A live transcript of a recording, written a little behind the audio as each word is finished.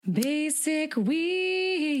Basic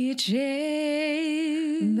witches.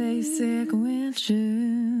 Basic witches.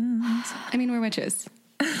 I mean, we're witches.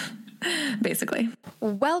 Basically.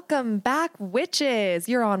 Welcome back, witches.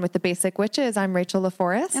 You're on with the Basic Witches. I'm Rachel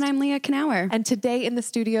LaForest. And I'm Leah Knauer. And today in the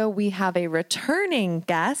studio, we have a returning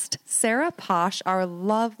guest, Sarah Posh, our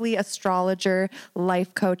lovely astrologer,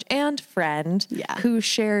 life coach, and friend, who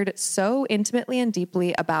shared so intimately and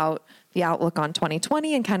deeply about the outlook on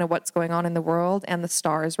 2020 and kind of what's going on in the world and the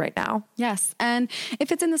stars right now. Yes. And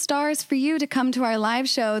if it's in the stars for you to come to our live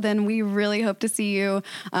show, then we really hope to see you.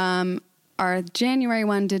 Our January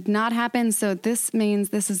one did not happen, so this means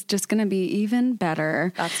this is just going to be even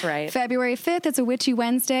better. That's right. February 5th, it's a Witchy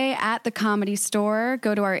Wednesday at the Comedy Store.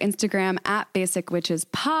 Go to our Instagram at Basic Witches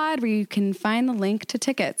Pod, where you can find the link to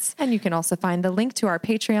tickets. And you can also find the link to our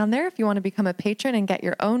Patreon there if you want to become a patron and get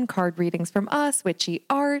your own card readings from us, witchy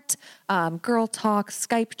art, girl talk,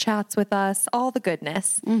 Skype chats with us, all the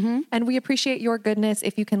goodness. Mm-hmm. And we appreciate your goodness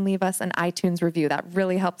if you can leave us an iTunes review. That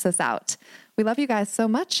really helps us out. We love you guys so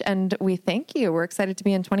much, and we thank you. We're excited to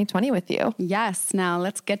be in 2020 with you. Yes. Now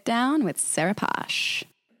let's get down with Sarah Posh.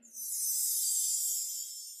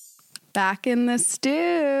 Back in the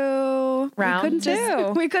stew. Round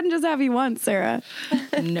two. We couldn't just have you once, Sarah.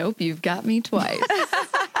 Nope, you've got me twice.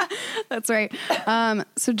 That's right.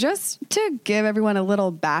 So just to give everyone a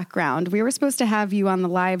little background, we were supposed to have you on the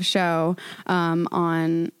live show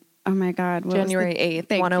on, oh my God. January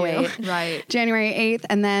 8th, 108. Right. January 8th,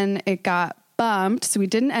 and then it got bumped, so we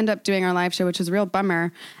didn't end up doing our live show, which was a real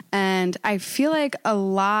bummer. And I feel like a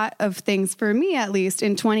lot of things, for me at least,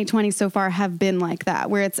 in 2020 so far have been like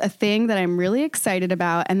that, where it's a thing that I'm really excited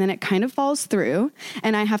about, and then it kind of falls through,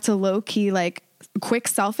 and I have to low-key, like, quick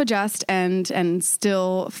self-adjust and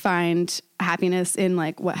still find happiness in,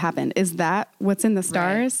 like, what happened. Is that what's in the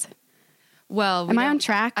stars? Right. Well, am I on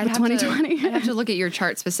track with 2020? I'd have to look at your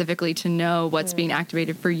chart specifically to know what's being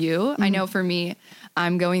activated for you. Mm-hmm. I know for me,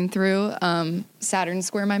 I'm going through Saturn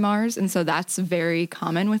square my Mars, and so that's very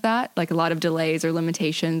common with that, like a lot of delays or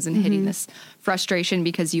limitations and hitting this frustration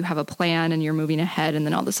because you have a plan and you're moving ahead, and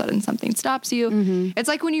then all of a sudden something stops you. Mm-hmm. It's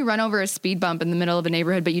like when you run over a speed bump in the middle of a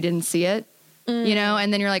neighborhood, but you didn't see it, you know,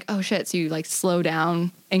 and then you're like, oh shit, so you like slow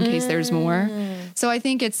down in case there's more. So I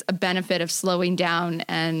think it's a benefit of slowing down,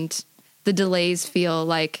 and the delays feel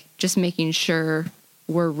like just making sure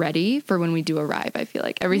we're ready for when we do arrive. I feel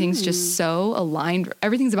like everything's just so aligned.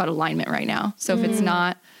 Everything's about alignment right now. So if it's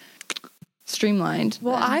not streamlined.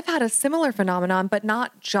 Well, I've had a similar phenomenon, but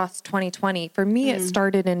not just 2020. For me, it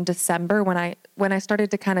started in December when I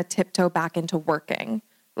started to kind of tiptoe back into working,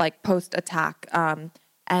 like post-attack.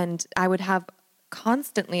 And I would have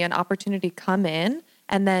constantly an opportunity come in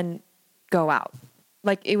and then go out.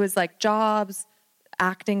 Like it was like jobs,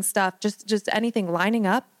 acting stuff, just anything lining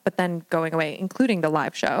up, but then going away, including the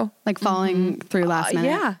live show. Like falling through last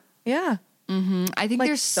minute. Yeah. Mm-hmm. I think like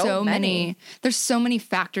there's so many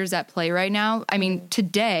factors at play right now. I mean,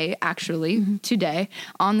 today, today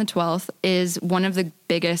on the 12th is one of the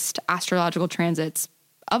biggest astrological transits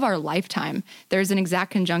of our lifetime. There's an exact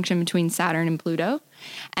conjunction between Saturn and Pluto.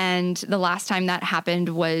 And the last time that happened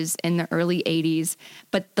was in the early 80s.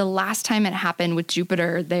 But the last time it happened with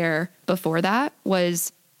Jupiter there before that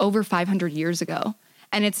was over 500 years ago.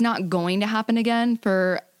 And it's not going to happen again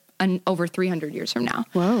for over 300 years from now.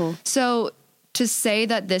 Whoa. So to say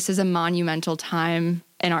that this is a monumental time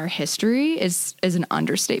in our history is an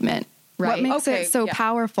understatement, right? What makes it so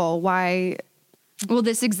powerful? Why? Well,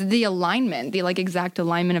 the alignment, the like exact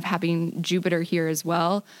alignment of having Jupiter here as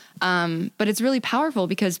well. But it's really powerful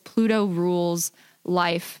because Pluto rules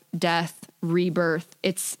life, death, rebirth.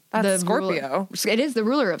 That's Scorpio. It is the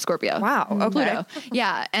ruler of Scorpio. Wow. Okay. Pluto.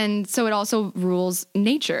 Yeah. And so it also rules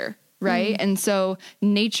nature, right? And so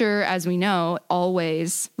nature, as we know,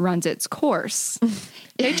 always runs its course.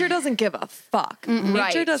 Nature doesn't give a fuck.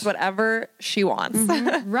 Nature does whatever she wants.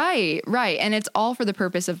 Right. And it's all for the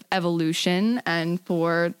purpose of evolution and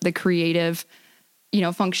for the creative,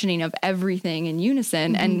 functioning of everything in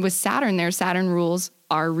unison. And with Saturn there, Saturn rules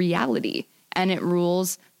our reality, and it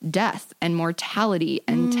rules death and mortality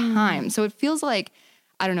and time. So it feels like,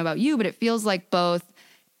 I don't know about you, but it feels like both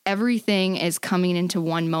everything is coming into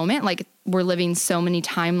one moment. Like we're living so many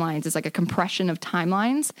timelines. It's like a compression of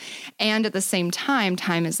timelines. And at the same time,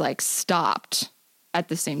 time is like stopped at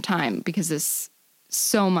the same time because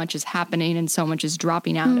so much is happening and so much is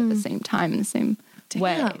dropping out at the same time in the same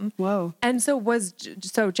way. Whoa. And so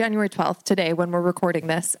January 12th today, when we're recording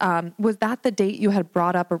this, was that the date you had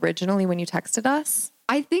brought up originally when you texted us?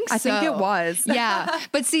 I think so. I think it was. Yeah.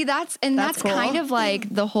 But see, that's That's cool. kind of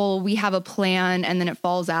like the whole we have a plan and then it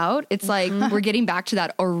falls out. It's like we're getting back to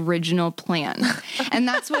that original plan. And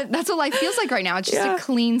that's what life feels like right now. It's just a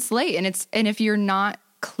clean slate. And if you're not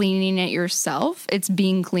cleaning it yourself, it's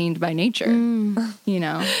being cleaned by nature. You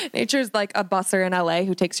know? Nature's like a busser in LA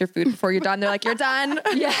who takes your food before you're done. They're like, you're done.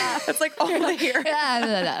 Yeah. It's like only here.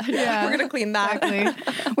 Yeah. We're going to clean that.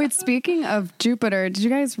 Exactly. Wait, speaking of Jupiter, did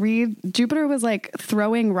you guys read Jupiter was like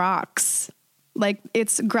throwing rocks? Like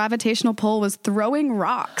its gravitational pull was throwing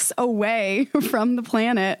rocks away from the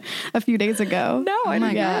planet a few days ago. No, I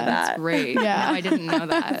didn't know that. That's great. Yeah. No, I didn't know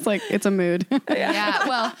that. It's like, it's a mood. Yeah.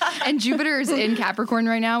 Well, and Jupiter is in Capricorn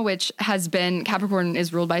right now, which has been, Capricorn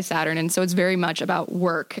is ruled by Saturn. And so it's very much about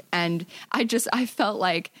work. And I felt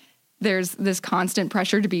like there's this constant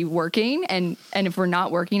pressure to be working. And if we're not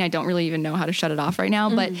working, I don't really even know how to shut it off right now.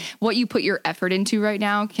 But what you put your effort into right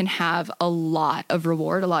now can have a lot of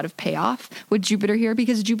reward, a lot of payoff with Jupiter here,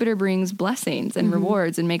 because Jupiter brings blessings and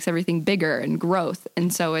rewards and makes everything bigger and growth.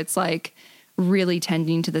 And so it's like really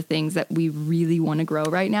tending to the things that we really want to grow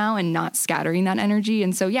right now and not scattering that energy.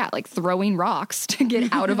 And so, yeah, like throwing rocks to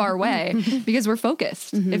get out of our way because we're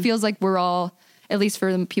focused. It feels like we're all, at least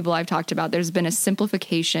for the people I've talked about, there's been a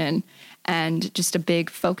simplification and just a big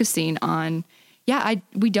focusing on,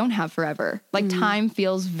 we don't have forever. Like time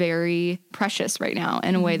feels very precious right now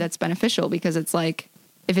in a way that's beneficial, because it's like,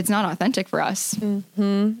 if it's not authentic for us,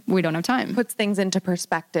 we don't have time. Puts things into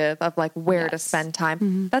perspective of like where to spend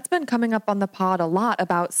time. That's been coming up on the pod a lot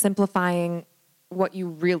about simplifying what you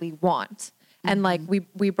really want. And like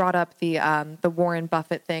we brought up the Warren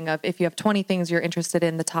Buffett thing of, if you have 20 things you're interested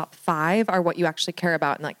in, the top 5 are what you actually care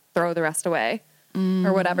about, and like throw the rest away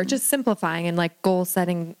or whatever. Just simplifying and like goal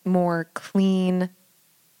setting, more clean,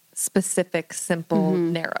 specific, simple,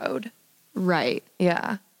 narrowed. Right.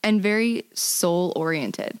 Yeah. And very soul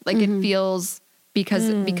oriented. Like it feels,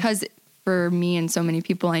 because for me and so many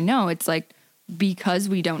people I know, it's like, because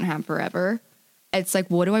we don't have forever, it's like,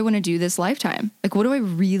 what do I want to do this lifetime? Like, what do I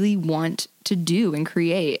really want to do and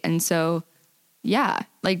create? And so, yeah,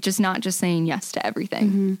 like just not just saying yes to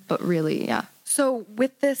everything, but really, yeah. So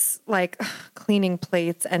with this, like cleaning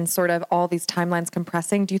plates and sort of all these timelines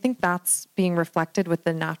compressing, do you think that's being reflected with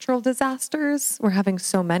the natural disasters? We're having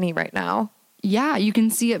so many right now. Yeah, you can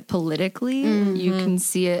see it politically. You can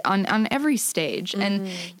see it on every stage. And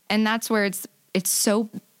that's where it's so,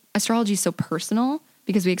 astrology is so personal,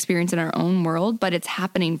 because we experience it in our own world, but it's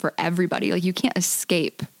happening for everybody. Like you can't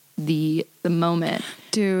escape the moment.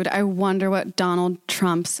 Dude, I wonder what Donald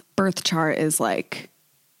Trump's birth chart is like.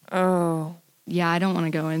 Oh. Yeah, I don't want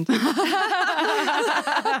to go into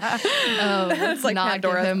It's like not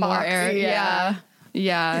Pandora's give him more box. air. Yeah.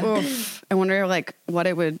 Yeah. Oof. I wonder like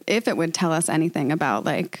if it would tell us anything about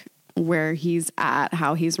like where he's at,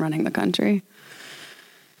 how he's running the country.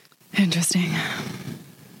 Interesting.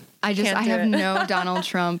 I Can't do have it. no Donald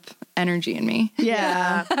Trump energy in me.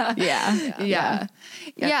 Yeah. Yeah.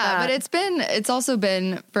 But it's also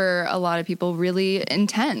been for a lot of people really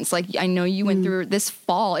intense. Like I know you went through this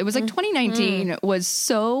fall. It was like 2019 was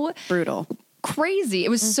so Brutal. crazy. It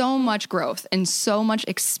was so much growth and so much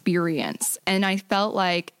experience. And I felt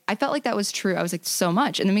like that was true. I was like, so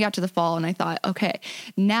much. And then we got to the fall and I thought, okay,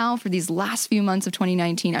 now for these last few months of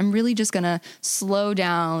 2019, I'm really just going to slow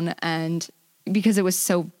down. And because it was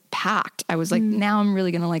so packed, I was like, now I'm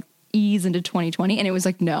really going to like ease into 2020. And it was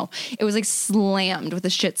like, no, it was like slammed with a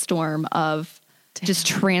shitstorm of just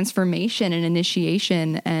transformation and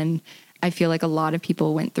initiation. And I feel like a lot of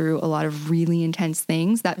people went through a lot of really intense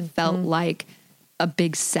things that felt like a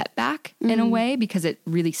big setback in a way, because it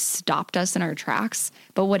really stopped us in our tracks.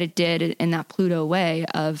 But what it did in that Pluto way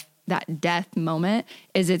of that death moment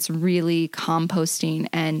is it's really composting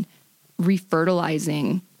and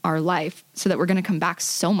refertilizing our life so that we're going to come back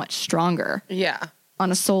so much stronger. Yeah.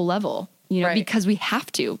 On a soul level, you know, Right. because we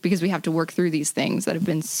have to work through these things that have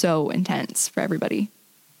been so intense for everybody.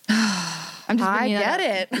 I'm just I bringing that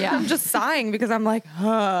get up. it. Yeah. I'm just sighing because I'm like,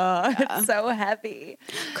 it's so heavy.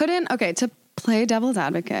 To play devil's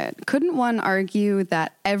advocate, couldn't one argue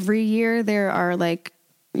that every year there are like,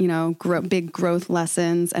 you know, big growth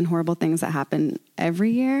lessons and horrible things that happen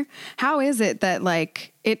every year? How is it that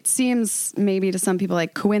like, it seems maybe to some people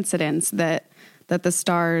like coincidence that the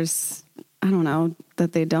stars, I don't know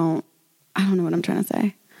what I'm trying to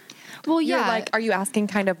say. Well, You're yeah. like, are you asking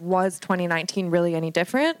kind of, was 2019 really any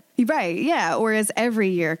different? Right. Yeah. Or is every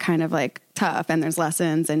year kind of like tough and there's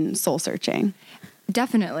lessons and soul searching?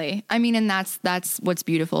 Definitely. I mean, and that's what's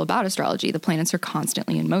beautiful about astrology. The planets are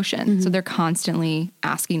constantly in motion. So they're constantly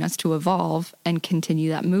asking us to evolve and continue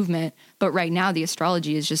that movement. But right now the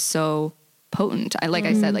astrology is just so potent.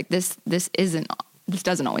 I said, like this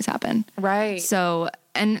doesn't always happen. Right. So,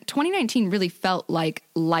 and 2019 really felt like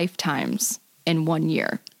lifetimes in 1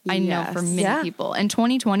 year. I know for many people. And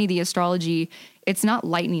 2020, the astrology, it's not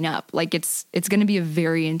lightening up. Like it's going to be a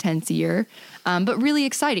very intense year, but really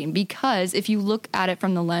exciting, because if you look at it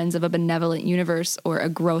from the lens of a benevolent universe or a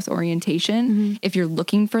growth orientation, if you're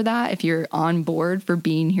looking for that, if you're on board for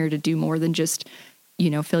being here to do more than just,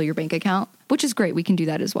 fill your bank account, which is great. We can do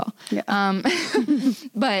that as well. Yeah.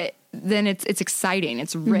 But then it's exciting.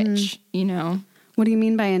 It's rich, What do you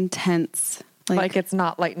mean by intense? Like it's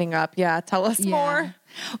not lightening up. Yeah. Tell us more.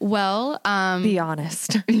 Well, be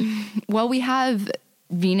honest. Well, we have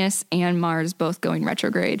Venus and Mars both going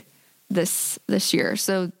retrograde this year.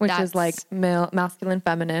 So which is like masculine,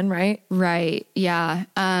 feminine, right? Right. Yeah.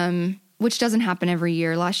 Which doesn't happen every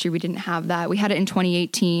year. Last year we didn't have that. We had it in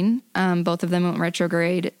 2018. Both of them went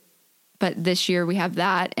retrograde, but this year we have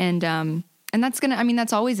that. And that's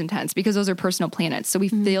that's always intense because those are personal planets. So we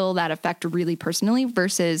feel that effect really personally,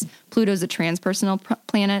 versus Pluto's a transpersonal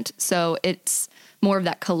planet. So it's more of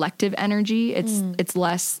that collective energy. It's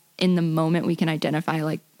less in the moment. We can identify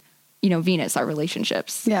like, Venus, our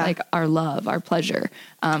relationships, like our love, our pleasure.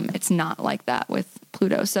 It's not like that with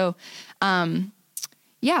Pluto. So,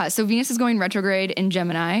 so Venus is going retrograde in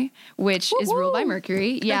Gemini, which is ruled by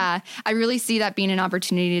Mercury. Yeah. I really see that being an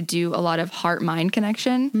opportunity to do a lot of heart-mind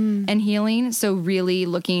connection and healing. So really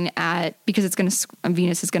looking at, because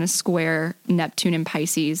Venus is going to square Neptune and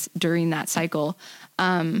Pisces during that cycle,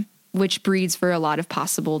 which breeds for a lot of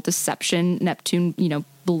possible deception. Neptune,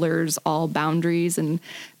 blurs all boundaries and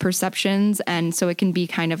perceptions. And so it can be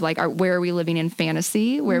kind of like, where are we living in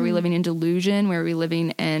fantasy? Where are we living in delusion? Where are we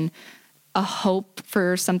living in a hope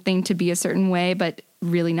for something to be a certain way, but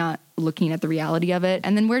really not looking at the reality of it?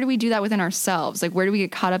 And then where do we do that within ourselves? Like, where do we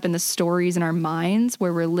get caught up in the stories in our minds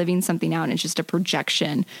where we're living something out and it's just a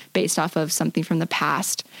projection based off of something from the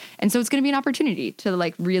past? And so it's going to be an opportunity to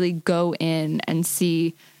like really go in and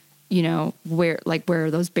see, where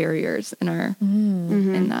are those barriers in our,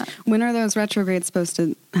 in that. When are those retrogrades supposed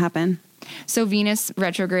to happen? So Venus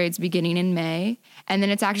retrogrades beginning in May, and then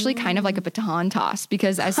it's actually kind of like a baton toss,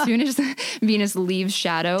 because as soon as Venus leaves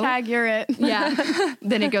shadow, tag, you're it.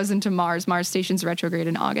 Then it goes into Mars. Mars stations retrograde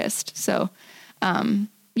in August. So, and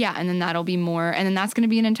then that'll be more, and then that's going to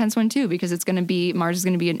be an intense one too, because Mars is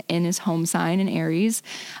going to be in his home sign in Aries.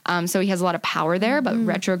 So he has a lot of power there, but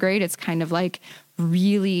retrograde, it's kind of like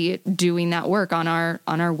really doing that work on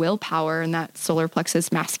our willpower and that solar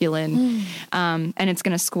plexus masculine. And it's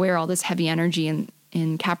going to square all this heavy energy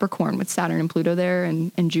in Capricorn with Saturn and Pluto there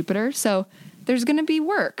and Jupiter. So there's going to be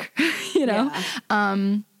work,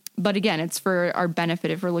 but again, it's for our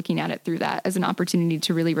benefit if we're looking at it through that as an opportunity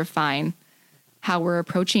to really refine how we're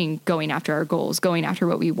approaching going after our goals, going after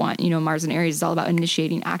what we want. Mars and Aries is all about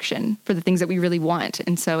initiating action for the things that we really want.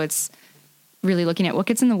 And so it's really looking at what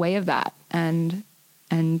gets in the way of that and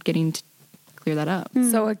getting to clear that up.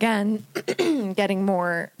 So again, getting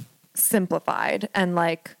more simplified and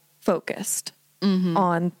like focused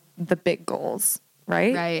on the big goals,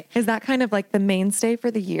 right? Right. Is that kind of like the mainstay for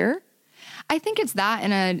the year? I think it's that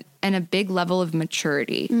and a big level of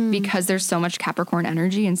maturity, because there's so much Capricorn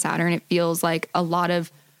energy in Saturn. It feels like a lot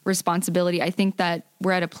of responsibility. I think that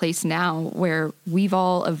we're at a place now where we've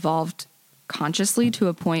all evolved consciously to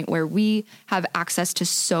a point where we have access to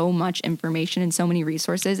so much information and so many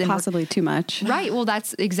resources, and possibly too much. Right. Well,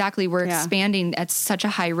 that's exactly, we're expanding at such a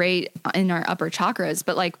high rate in our upper chakras,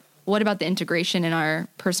 but like, what about the integration in our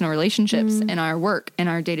personal relationships, in our work, in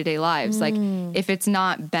our day-to-day lives? Like, if it's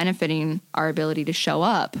not benefiting our ability to show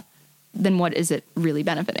up, then what is it really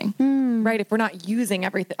benefiting? Right. If we're not using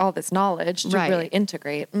all this knowledge to really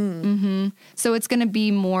integrate. So it's going to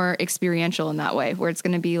be more experiential in that way, where it's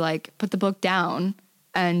going to be like, put the book down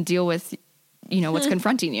and deal with, what's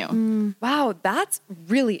confronting you. Wow. That's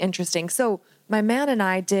really interesting. So my man and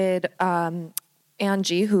I did,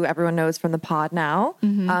 Angie, who everyone knows from the pod now,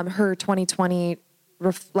 her 2020,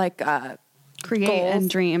 Create goals. and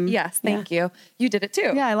dream. Yes. Thank you. You did it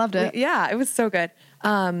too. Yeah, I loved it. Yeah. It was so good.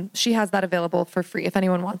 She has that available for free if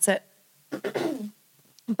anyone wants it.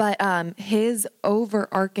 But his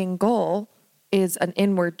overarching goal is an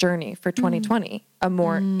inward journey for 2020, a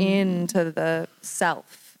more into the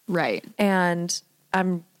self. Right. And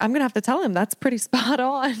I'm going to have to tell him that's pretty spot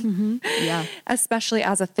on. Yeah. Especially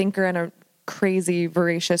as a thinker and a crazy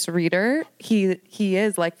voracious reader, he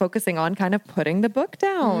is like focusing on kind of putting the book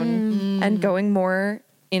down and going more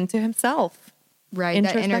into himself. Right.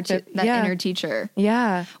 That introspective. inner teacher.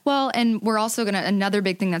 Yeah. Well, and we're also another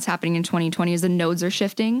big thing that's happening in 2020 is the nodes are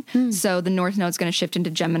shifting. So the North Node's going to shift into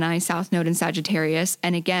Gemini, South Node in Sagittarius.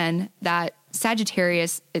 And again, that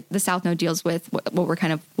Sagittarius, the South Node deals with what we're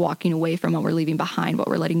kind of walking away from, what we're leaving behind, what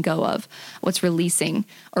we're letting go of, what's releasing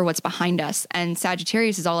or what's behind us. And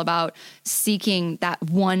Sagittarius is all about seeking that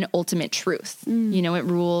one ultimate truth. You know, it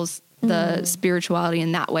rules the spirituality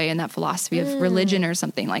in that way and that philosophy of religion or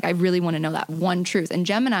something. Like, I really want to know that one truth. And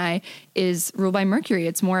Gemini is ruled by Mercury.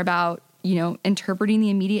 It's more about, you know, interpreting the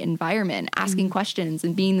immediate environment, asking questions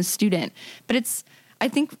and being the student. But it's, I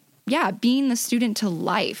think, being the student to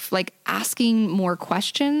life, like asking more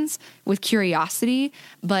questions with curiosity,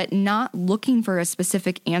 but not looking for a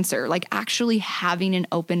specific answer, like actually having an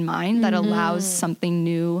open mind that allows something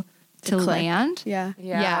new to click. land.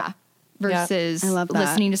 Yeah. Versus I love that.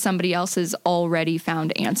 listening to somebody else's already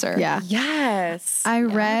found answer. Yeah. Yes. I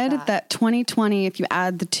read that 2020, if you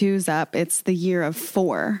add the 2s up, it's the year of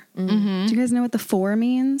 4. Do you guys know what the 4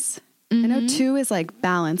 means? I know 2 is like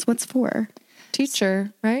balance. What's 4?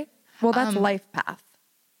 Teacher, right? Well, that's life path.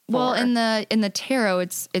 Well, in the tarot,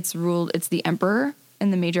 it's ruled, it's the Emperor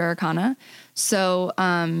in the major arcana. So,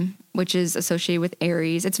 which is associated with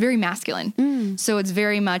Aries. It's very masculine. So it's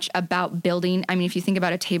very much about building. I mean, if you think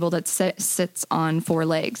about a table that sits on 4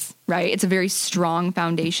 legs, right? It's a very strong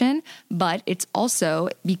foundation, but it's also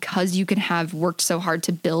because you can have worked so hard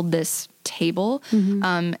to build this table.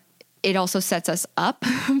 It also sets us up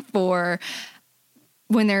for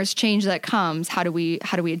when there's change that comes, how do we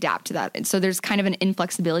adapt to that? And so there's kind of an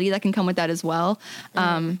inflexibility that can come with that as well.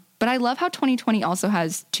 But I love how 2020 also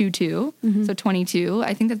has 2-2. So 22,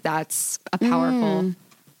 I think that's a powerful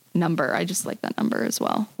number. I just like that number as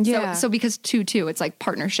well. Yeah. So because 2-2, it's like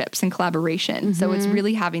partnerships and collaboration. So it's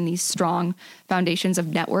really having these strong foundations of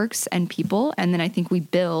networks and people. And then I think we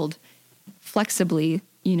build flexibly,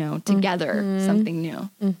 you know, together something new.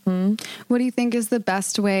 What do you think is the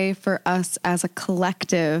best way for us as a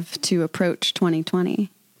collective to approach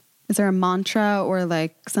 2020? Is there a mantra or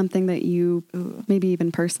like something that you, maybe even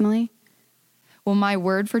personally? Well, my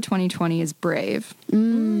word for 2020 is brave.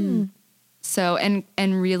 So, and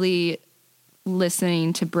really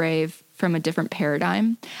listening to brave from a different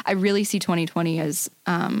paradigm. I really see 2020 as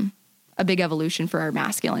a big evolution for our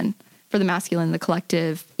masculine, for the masculine, the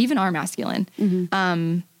collective, even our masculine,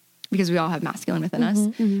 because we all have masculine within us.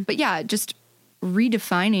 But yeah, just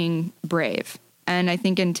redefining brave. And I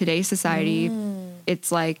think in today's society,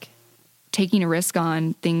 it's like taking a risk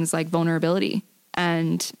on things like vulnerability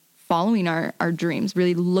and following our dreams,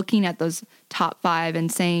 really looking at those top 5 and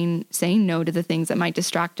saying no to the things that might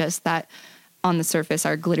distract us that on the surface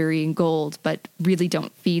are glittery and gold, but really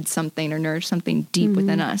don't feed something or nourish something deep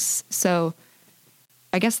within us. So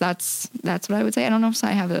I guess that's what I would say. I don't know if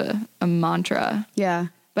I have a mantra. Yeah.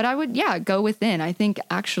 But I would, go within. I think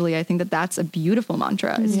that that's a beautiful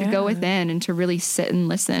mantra is to go within and to really sit and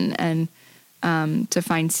listen and to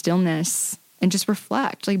find stillness and just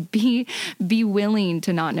reflect, like be willing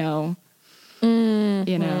to not know,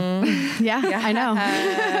 you know? Yeah, I know.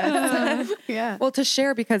 Yeah. Well, to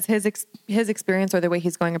share, because his experience or the way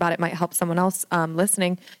he's going about it might help someone else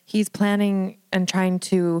listening. He's planning and trying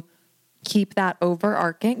to keep that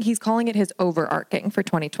overarching. He's calling it his overarching for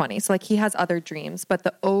 2020. So like he has other dreams, but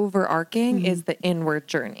the overarching is the inward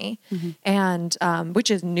journey, and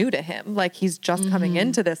which is new to him. Like he's just coming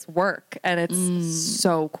into this work, and it's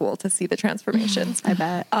so cool to see the transformations. I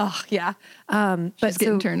bet. Oh yeah. But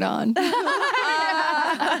getting turned on.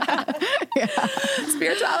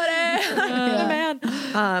 Spirituality,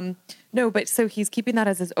 man. No, but so he's keeping that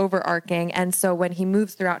as his overarching. And so when he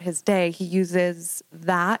moves throughout his day, he uses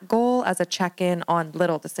that goal as a check-in on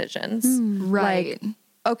little decisions. Right. Like,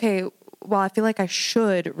 okay, well, I feel like I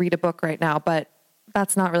should read a book right now, but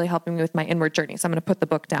that's not really helping me with my inward journey. So I'm going to put the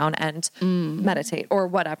book down and meditate or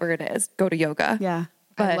whatever it is, go to yoga. Yeah.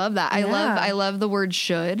 I love that. I love the word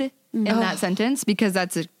should in that sentence, because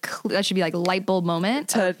that should be like a light bulb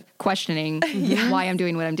moment of questioning why I'm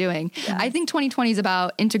doing what I'm doing. Yeah. I think 2020 is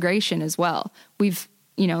about integration as well. We've,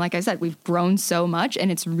 like I said, we've grown so much, and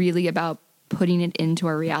it's really about putting it into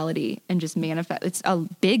our reality and just manifest. It's a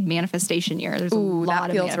big manifestation year. There's a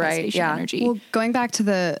lot of manifestation energy. Well, going back to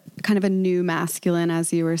the kind of a new masculine,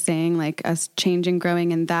 as you were saying, like us changing,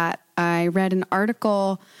 growing in that, I read an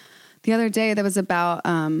article the other day that was about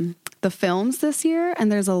the films this year,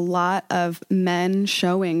 and there's a lot of men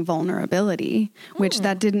showing vulnerability, which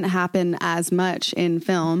that didn't happen as much in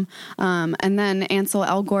film. And then Ansel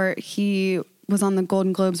Elgort, he was on the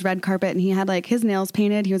Golden Globes red carpet, and he had like his nails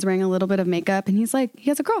painted. He was wearing a little bit of makeup, and he's like, he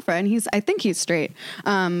has a girlfriend. I think he's straight.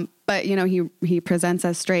 But you know, he presents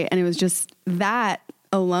as straight, and it was just that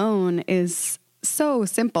alone is so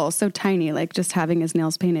simple, so tiny, like just having his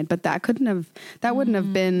nails painted. But that wouldn't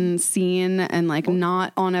have been seen and like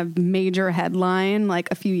not on a major headline like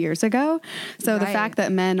a few years ago. So the fact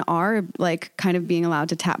that men are like kind of being allowed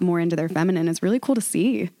to tap more into their feminine is really cool to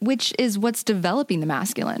see. Which is what's developing the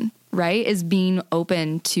masculine, right? Is being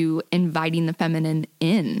open to inviting the feminine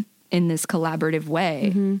in this collaborative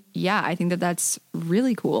way. Yeah, I think that that's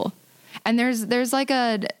really cool. And there's like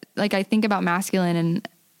I think about masculine, and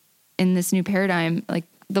in this new paradigm, like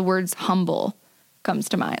the words humble comes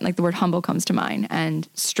to mind, like the word humble comes to mind, and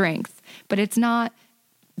strength, but it's not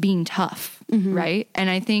being tough. Right. And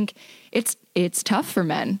I think it's tough for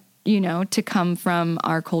men, you know, to come from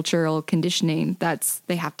our cultural conditioning.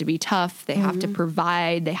 They have to be tough. They have to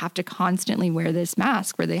provide. They have to constantly wear this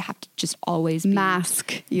mask where they have to just always be.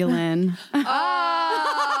 Mask, Yelin.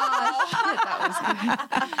 Shit, that was good.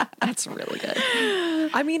 That's really good.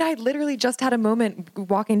 I mean, I literally just had a moment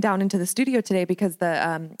walking down into the studio today because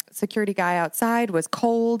the security guy outside was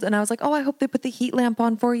cold, and I was like, oh, I hope they put the heat lamp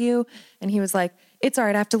on for you. And he was like, it's all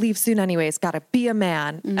right, I have to leave soon anyways, gotta be a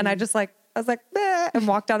man. And I was like, and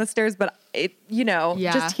walked down the stairs. But it, you know,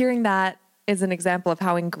 just hearing that is an example of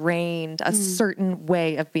how ingrained a certain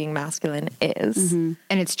way of being masculine is. And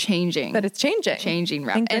it's changing. But it's changing.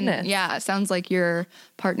 Thank goodness. And yeah, it sounds like your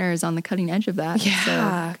partner is on the cutting edge of that.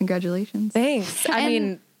 Yeah. So congratulations. Thanks. I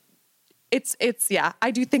mean, it's yeah,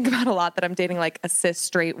 I do think about a lot that I'm dating like a cis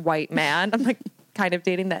straight white man. I'm like kind of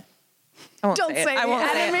dating that. I won't Don't say I won't the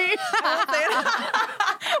say enemy.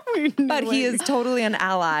 But he is totally an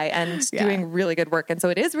ally and doing really good work. And so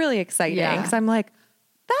it is really exciting because I'm like,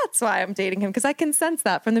 that's why I'm dating him, because I can sense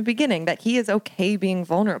that from the beginning that he is okay being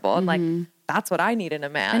vulnerable. And like, that's what I need in a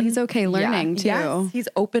man. And he's okay learning too. Yes, he's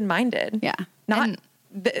open-minded. Yeah.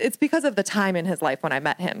 It's because of the time in his life when I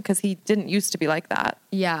met him, because he didn't used to be like that.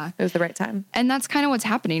 Yeah. It was the right time. And that's kind of what's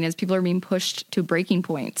happening is people are being pushed to breaking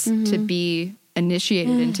points to be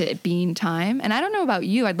initiated into it being time. And I don't know about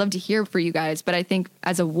you, I'd love to hear for you guys, but I think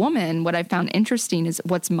as a woman, what I found interesting is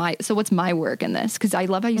what's my work in this? Because I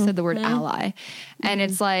love how you said the word ally. And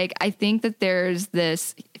it's like, I think that there's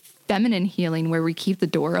this feminine healing where we keep the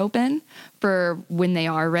door open for when they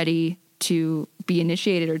are ready to be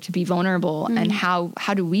initiated or to be vulnerable. And how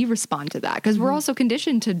do we respond to that? Because we're also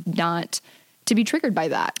conditioned to be triggered by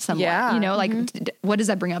that somewhat, you know, like what does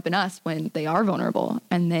that bring up in us when they are vulnerable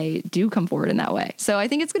and they do come forward in that way? So I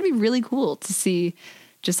think it's going to be really cool to see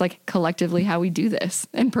just like collectively how we do this,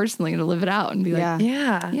 and personally to live it out and be like,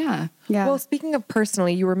 yeah. Well, speaking of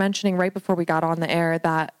personally, you were mentioning right before we got on the air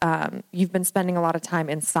that you've been spending a lot of time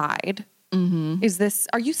inside.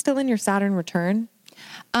 Are you still in your Saturn return?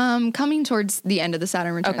 Coming towards the end of the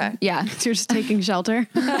Saturn return. Okay. Yeah. So you're just taking shelter.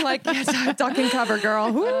 Like, yes, duck and cover,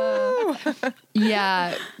 girl. Woo!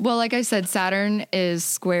 Yeah. Well, like I said, Saturn is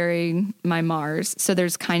squaring my Mars. So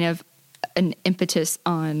there's kind of an impetus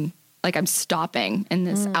on, like, I'm stopping in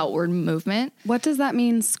this outward movement. What does that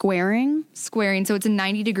mean, squaring? Squaring. So it's a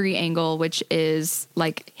 90-degree angle, which is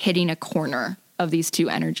like hitting a corner of these two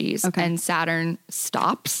energies. Okay. And Saturn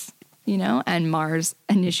stops, you know, and Mars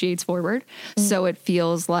initiates forward. So it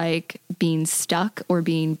feels like being stuck or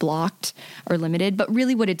being blocked or limited. But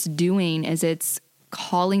really what it's doing is it's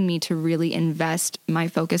calling me to really invest my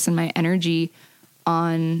focus and my energy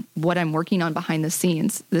on what I'm working on behind the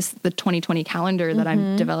scenes, the 2020 calendar that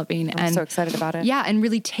I'm developing. I'm so excited about it. Yeah. And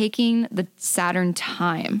really taking the Saturn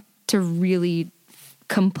time to really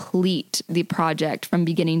complete the project from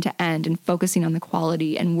beginning to end and focusing on the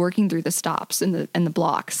quality and working through the stops and the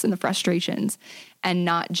blocks and the frustrations, and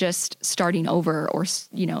not just starting over or,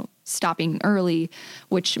 you know, stopping early,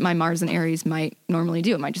 which my Mars and Aries might normally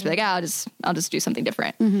do. It might just be like, I'll just do something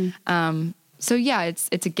different. So yeah, it's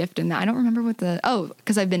a gift in that. I don't remember what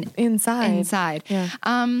because I've been inside. Yeah.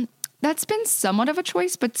 That's been somewhat of a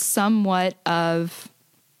choice, but somewhat of,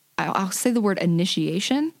 I'll say the word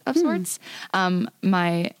initiation of sorts.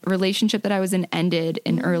 My relationship that I was in ended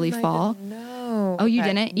in early fall. No. Oh, you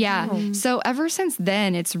didn't? Yeah. No. So ever since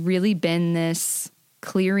then, it's really been this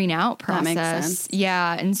clearing out process. That makes sense.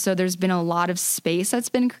 Yeah. And so there's been a lot of space that's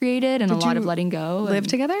been created and a lot of letting go. Live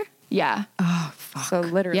together? Yeah. Oh, fuck. So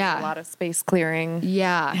literally a lot of space clearing.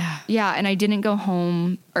 Yeah. And I didn't go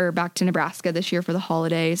home or back to Nebraska this year for the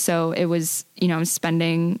holiday. So it was, you know, I'm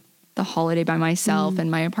spending the holiday by myself in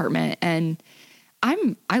my apartment. And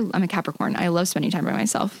I'm a Capricorn. I love spending time by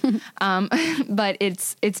myself. But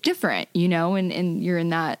it's different, you know, and you're in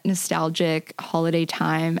that nostalgic holiday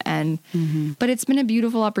time but it's been a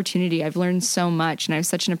beautiful opportunity. I've learned so much and I have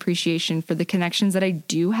such an appreciation for the connections that I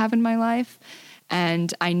do have in my life.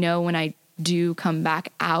 And I know when I do come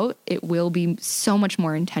back out, it will be so much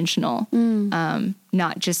more intentional.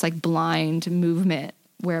 Not just like blind movement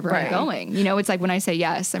wherever I'm going. You know, it's like when I say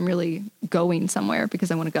yes, I'm really going somewhere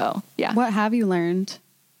because I want to go. Yeah. What have you learned?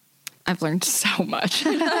 I've learned so much.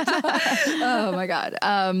 Oh my God.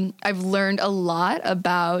 I've learned a lot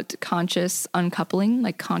about conscious uncoupling,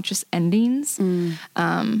 like conscious endings.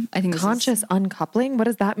 I think Conscious uncoupling? What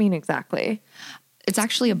does that mean exactly? it's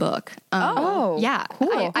actually a book. Yeah.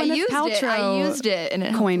 Cool. I used it and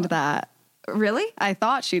it Coined that. Really? I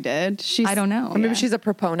thought she did. I don't know. Or maybe she's a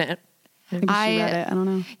proponent. Maybe she read it. I don't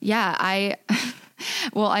know. Yeah, I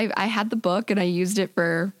had the book and I used it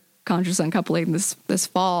for conscious uncoupling this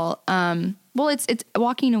fall. Well, it's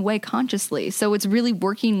walking away consciously. So it's really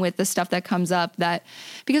working with the stuff that comes up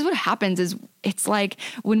because what happens is it's like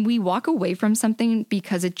when we walk away from something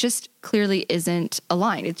because it just clearly isn't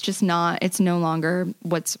aligned. It's just not, it's no longer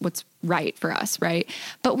what's right for us. Right.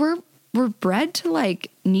 But we're bred to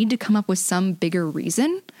like need to come up with some bigger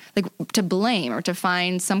reason, like to blame or to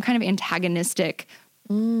find some kind of antagonistic,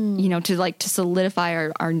 to solidify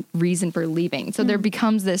our reason for leaving. So there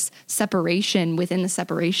becomes this separation within the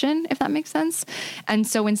separation, if that makes sense. And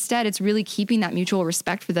so instead it's really keeping that mutual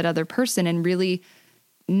respect for that other person and really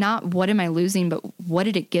not what am I losing, but what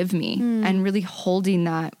did it give me? And really holding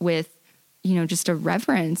that with, just a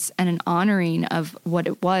reverence and an honoring of what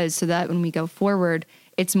it was so that when we go forward,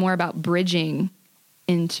 it's more about bridging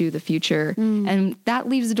into the future. And that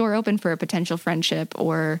leaves the door open for a potential friendship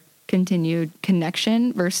or continued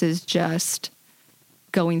connection versus just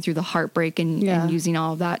going through the heartbreak and using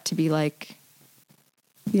all of that to be like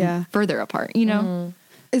further apart,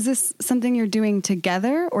 Is this something you're doing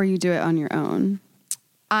together or you do it on your own?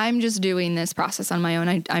 I'm just doing this process on my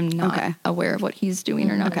own. I'm not aware of what he's doing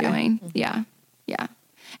or not doing. Yeah. Yeah.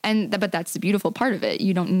 But that's the beautiful part of it.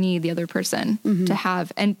 You don't need the other person to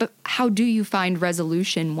have. But how do you find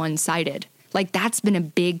resolution one-sided? Like that's been a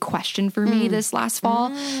big question for me this last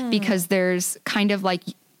fall because there's kind of like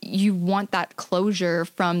you want that closure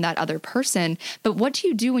from that other person. But what do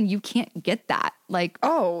you do when you can't get that? Like,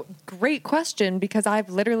 oh, great question, because I've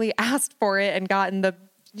literally asked for it and gotten the,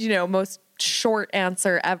 most short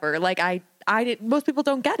answer ever. Like most people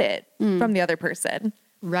don't get it from the other person.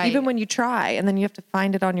 Right. Even when you try and then you have to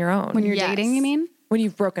find it on your own. When you're dating, you mean? When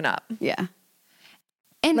you've broken up. Yeah.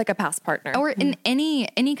 And like a past partner. Or in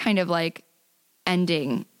any kind of like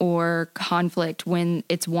ending or conflict when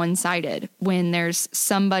it's one-sided, when there's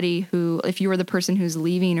somebody who, if you are the person who's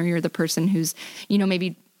leaving or you're the person who's,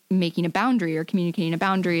 maybe making a boundary or communicating a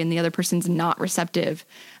boundary and the other person's not receptive,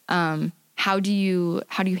 how do you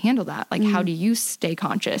handle that? Like, how do you stay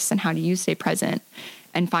conscious and how do you stay present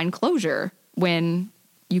and find closure when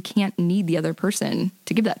you can't need the other person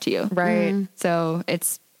to give that to you? Right. So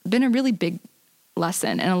it's been a really big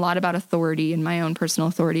lesson and a lot about authority and my own personal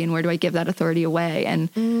authority and where do I give that authority away and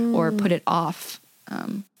or put it off.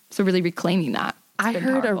 So really reclaiming that. I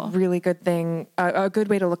heard powerful. A really good thing, a good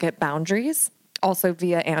way to look at boundaries, also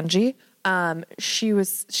via Angie. She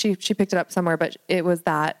picked it up somewhere, but it was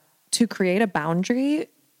that to create a boundary,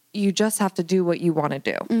 you just have to do what you want to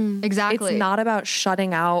do. Exactly. It's not about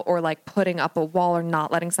shutting out or like putting up a wall or not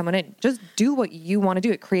letting someone in. Just do what you want to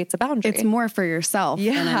do. It creates a boundary. It's more for yourself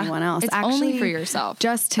than anyone else. It's actually only for yourself.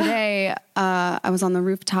 Just today, I was on the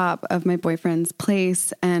rooftop of my boyfriend's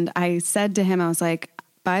place and I said to him, I was like,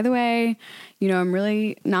 by the way, I'm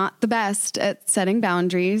really not the best at setting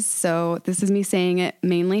boundaries. So this is me saying it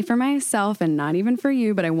mainly for myself and not even for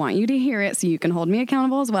you, but I want you to hear it so you can hold me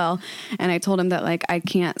accountable as well. And I told him that like, I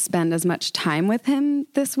can't spend as much time with him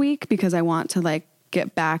this week because I want to like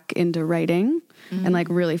get back into writing and like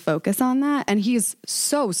really focus on that. And he's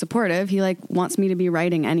so supportive. He like wants me to be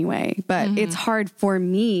writing anyway, but it's hard for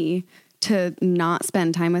me to not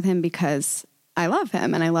spend time with him because I love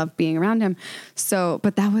him and I love being around him. So,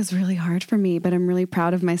 but that was really hard for me, but I'm really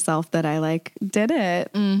proud of myself that I like did it.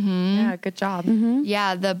 Yeah. Good job.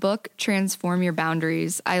 Yeah. The book, Transform Your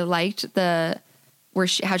Boundaries. I liked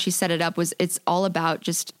how she set it up was it's all about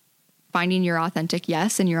just finding your authentic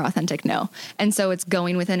yes and your authentic no. And so it's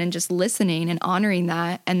going within and just listening and honoring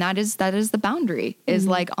that. And that is the boundary is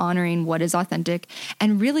like honoring what is authentic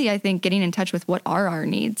and really, I think getting in touch with what are our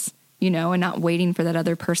needs and not waiting for that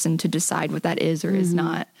other person to decide what that is or is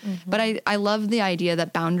not. But I love the idea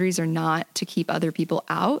that boundaries are not to keep other people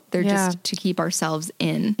out. They're just to keep ourselves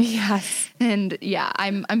in. Yes. And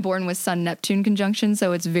I'm born with Sun Neptune conjunction.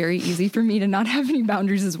 So it's very easy for me to not have any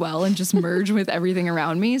boundaries as well and just merge with everything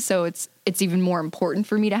around me. So it's even more important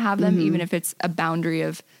for me to have them, even if it's a boundary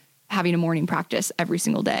of having a morning practice every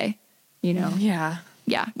single day, Yeah.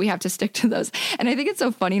 Yeah, we have to stick to those. And I think it's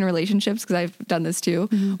so funny in relationships, because I've done this too,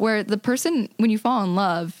 where the person, when you fall in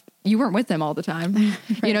love, you weren't with them all the time.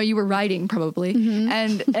 Right. You were writing probably.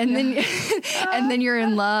 And then and then you're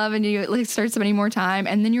in love and you like start spending more time,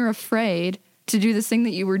 and then you're afraid to do this thing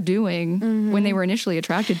that you were doing when they were initially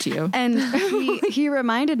attracted to you. And he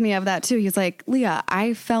reminded me of that too. He's like, Leah,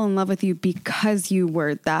 I fell in love with you because you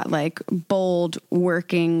were that like bold,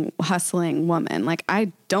 working, hustling woman. Like,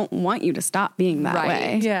 I don't want you to stop being that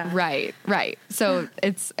way. Yeah. Right. So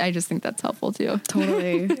I just think that's helpful too.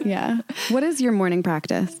 Totally. Yeah. What is your morning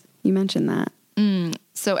practice? You mentioned that.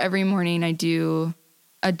 So every morning I do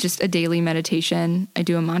just a daily meditation. I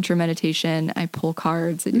do a mantra meditation. I pull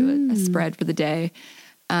cards. I do a spread for the day.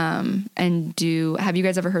 Have you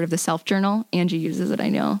guys ever heard of the self journal? Angie uses it, I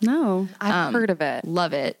know. No. I've heard of it.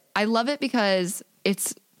 Love it. I love it because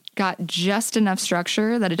it's got just enough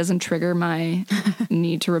structure that it doesn't trigger my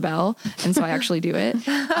need to rebel. And so I actually do it.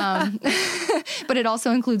 But it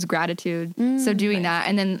also includes gratitude. So doing that,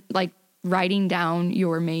 and then like writing down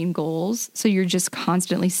your main goals. So you're just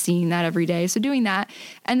constantly seeing that every day. So doing that,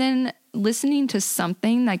 and then listening to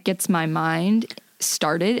something that gets my mind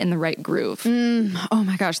started in the right groove. Oh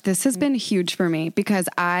my gosh, this has been huge for me because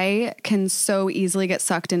I can so easily get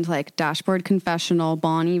sucked into like Dashboard Confessional,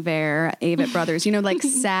 Bon Iver, Avett Brothers, like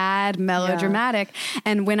sad, melodramatic.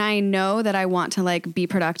 And when I know that I want to like be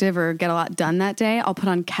productive or get a lot done that day, I'll put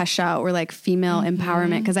on Kesha or like female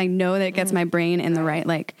empowerment because I know that it gets my brain in the right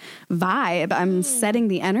like vibe. I'm setting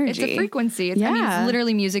the energy. It's a frequency. It's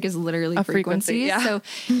literally music is literally a frequency. Yeah. So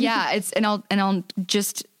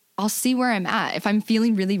I'll see where I'm at. If I'm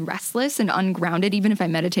feeling really restless and ungrounded, even if I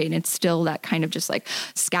meditate and it's still that kind of just like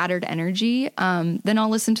scattered energy, then I'll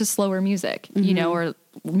listen to slower music, or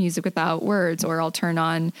music without words, or I'll turn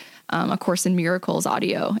on A Course in Miracles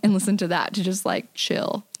audio and listen to that to just like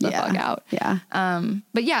chill the fuck out. Yeah.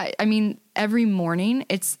 But yeah, I mean, every morning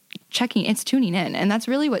it's tuning in. And that's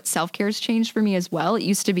really what self-care has changed for me as well. It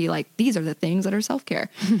used to be like, these are the things that are self-care.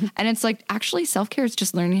 And it's like, actually self-care is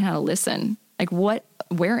just learning how to listen. Like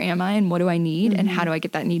where am I and what do I need and how do I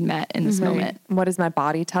get that need met in this moment? What is my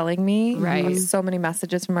body telling me? Right. We have so many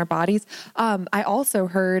messages from our bodies. I also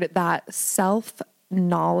heard that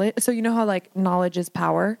self-knowledge. So you know how like knowledge is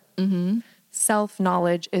power?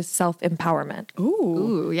 Self-knowledge is self-empowerment.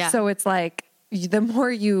 Ooh, yeah. So it's like the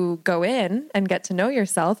more you go in and get to know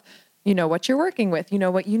yourself, you know what you're working with, you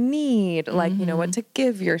know what you need, like, you know what to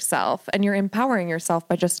give yourself, and you're empowering yourself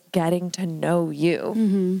by just getting to know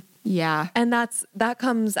you. Yeah. And that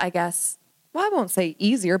comes, I guess, well, I won't say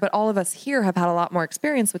easier, but all of us here have had a lot more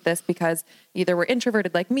experience with this because either we're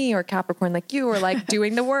introverted like me or Capricorn like you, or like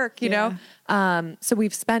doing the work, you know? So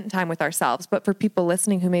we've spent time with ourselves. But for people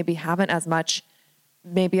listening who maybe haven't as much,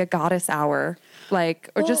 maybe a goddess hour,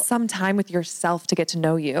 like, or just some time with yourself to get to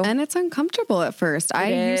know you. And it's uncomfortable at first.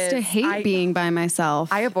 I used to hate being by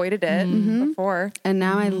myself. I avoided it before. And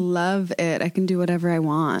now I love it. I can do whatever I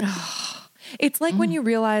want. It's like when you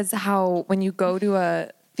realize how when you go to a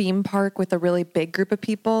theme park with a really big group of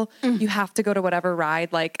people, you have to go to whatever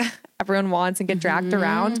ride like everyone wants and get dragged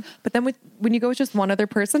around. But then when you go with just one other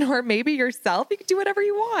person or maybe yourself, you can do whatever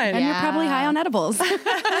you want. And you're probably high on edibles.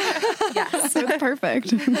 Yes. So it's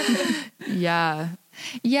perfect. Yeah.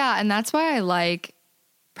 Yeah. And that's why I like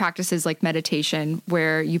practices like meditation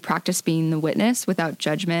where you practice being the witness without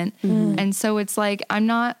judgment. And so it's like, I'm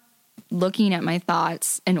not looking at my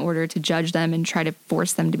thoughts in order to judge them and try to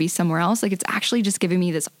force them to be somewhere else. Like it's actually just giving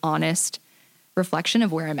me this honest reflection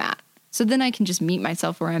of where I'm at. So then I can just meet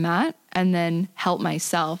myself where I'm at and then help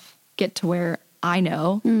myself get to where I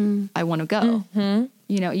know I want to go.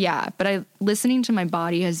 But listening to my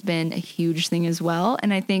body has been a huge thing as well.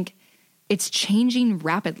 And I think it's changing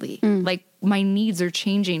rapidly. Like my needs are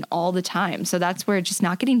changing all the time. So that's where it's just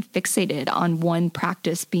not getting fixated on one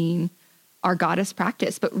practice being our goddess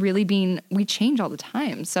practice, but really we change all the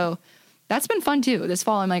time. So that's been fun too. This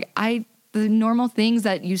fall, I'm like, the normal things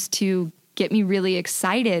that used to get me really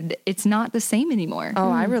excited, it's not the same anymore. Oh,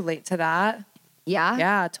 I relate to that. Yeah.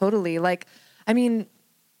 Yeah, totally. Like, I mean,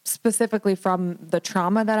 specifically from the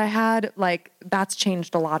trauma that I had, like that's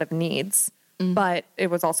changed a lot of needs, but it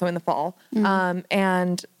was also in the fall.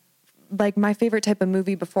 And like my favorite type of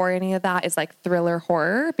movie before any of that is like thriller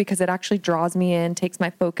horror, because it actually draws me in, takes my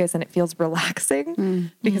focus, and it feels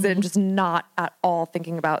relaxing because I'm just not at all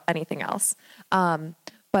thinking about anything else.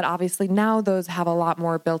 But obviously now those have a lot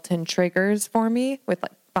more built-in triggers for me with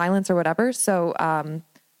like violence or whatever. So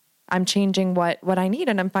I'm changing what I need,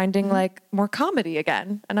 and I'm finding like more comedy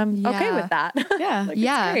again, and I'm okay with that. Yeah. Like,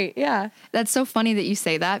 it's great. Yeah. That's so funny that you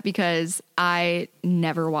say that, because I don't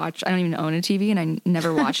even own a TV, and I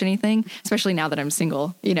never watch anything, especially now that I'm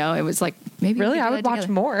single. You know, it was like, maybe we Really, could do I would that watch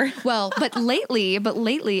together. more. Well, but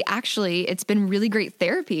lately, actually, it's been really great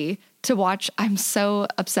therapy to watch. I'm so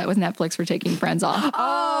upset with Netflix for taking Friends off.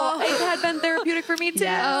 Oh, it had been therapeutic for me too.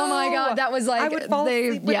 Oh my God, that was like, I would fall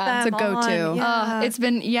asleep with them it's a go-to. on. Yeah. it's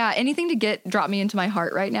been, anything to drop me into my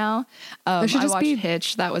heart right now. should I just watched be-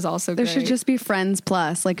 Hitch. That was also There great. should just be Friends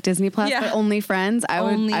Plus, like Disney Plus, Yeah. but only Friends. I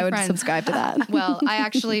would Friends. subscribe to that. Well, I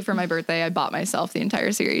actually, for my birthday, I bought myself the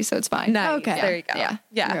entire series, so it's fine. Nice. Okay. There you go. Yeah.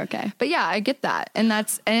 Yeah. You're okay. But yeah, I get that.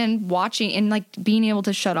 And watching and like being able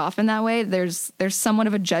to shut off in that way, there's somewhat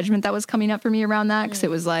of a judgment that was coming up for me around that, because it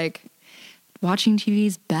was like, watching TV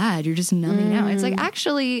is bad. You're just numbing out. It's like,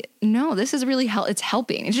 actually, no, this is really it's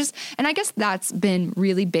helping. It's just, and I guess that's been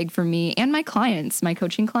really big for me and my clients, my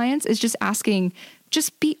coaching clients, is just asking,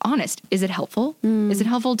 just be honest. Is it helpful? Is it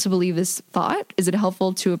helpful to believe this thought? Is it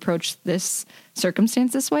helpful to approach this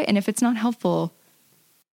circumstance this way? And if it's not helpful,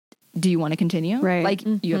 do you want to continue? Right. Like,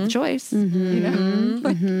 you have the choice, you know,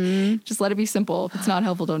 like, just let it be simple. If it's not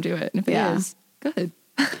helpful, don't do it. And if it Yeah. is, good.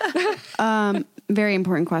 Very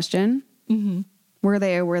important question. Were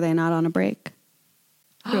they or were they not on a break?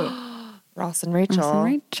 Ross and Rachel. Ross and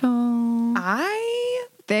Rachel.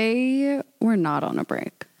 They were not on a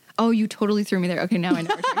break. Oh, you totally threw me there. Okay, now I know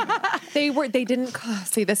what you're talking about. They didn't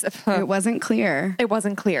see this. It wasn't clear. It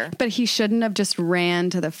wasn't clear. But he shouldn't have just ran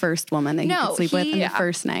to the first woman that he No, could sleep with in he- the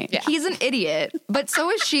first night. Yeah. He's an idiot, but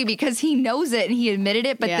so is she, because he knows it and he admitted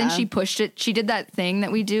it, but then Yeah. she pushed it. She did that thing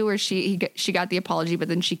that we do where she got the apology, but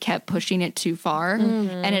then she kept pushing it too far,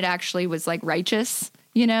 and it actually was like righteous,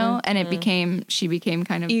 you know, and she became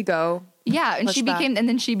kind of Ego. yeah, and Push back.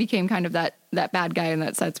 then she became kind of that bad guy in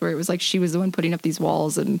that sense, where it was like she was the one putting up these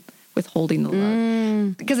walls and withholding the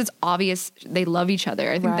love, because it's obvious they love each other.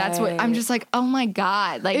 I think that's what I'm just like, oh my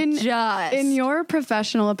God, like In your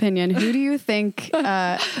professional opinion, who do you think?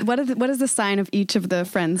 What is the sign of each of the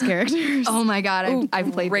Friends characters? oh my God,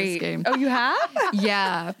 I've played this game. Oh, you have?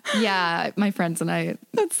 Yeah, my friends and I.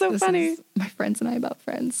 That's so this funny. is my friends and I about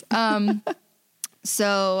Friends.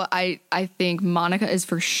 So I think Monica is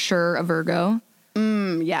for sure a Virgo.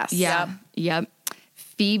 Yes. Yep.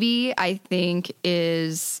 Phoebe, I think,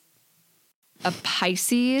 is a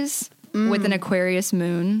Pisces with an Aquarius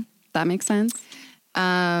moon. That makes sense.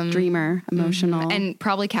 Dreamer, emotional. And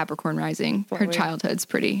probably Capricorn rising. Her childhood's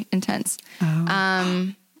pretty intense.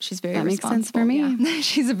 She's very That makes sense for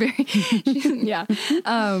responsible. me. Yeah.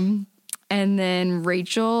 Yeah. And then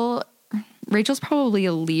Rachel's probably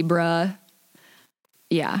a Libra.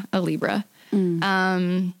 Yeah, a Libra.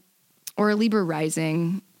 Or a Libra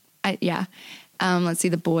rising. Let's see,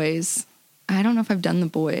 the boys. I don't know if I've done the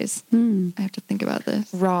boys. I have to think about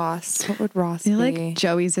this. Ross. What would Ross I feel be? like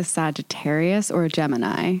Joey's a Sagittarius or a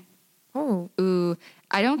Gemini. Oh, Ooh,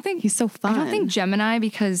 I don't think He's so fun. I don't think Gemini,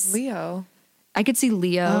 because Leo. I could see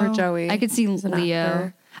Leo Or Joey. I could see He's an Leo.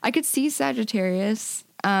 actor. I could see Sagittarius.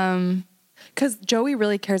 Because Joey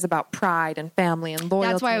really cares about pride and family and loyalty.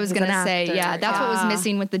 That's why I was He's going an to say, actor. yeah, that's what was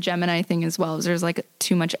missing with the Gemini thing as well. Is there's like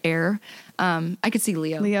too much air. I could see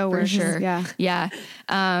Leo. Leo for versus- sure. yeah. Yeah.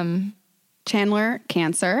 Chandler,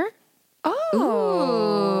 Cancer.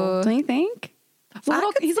 Oh. Don't you think?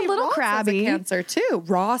 He's a little Ross crabby. As a Cancer too.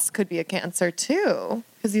 Ross could be a Cancer too,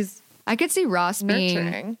 because he's I could see Ross being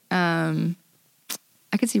nurturing.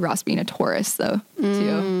 I could see Ross being a Taurus though,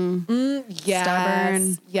 too. Yes.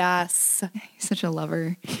 Stubborn. Yes. He's such a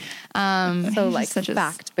lover. So he's like such a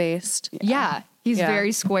fact based. Yeah, he's Yeah.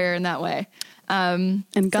 very square in that way. And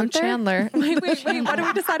So Gunther. Chandler. Wait. What do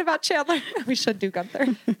we decide about Chandler? We should do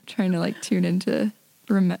Gunther. Trying to like tune into.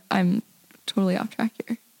 I'm totally off track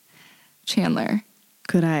here. Chandler.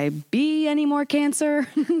 Could I be any more Cancer?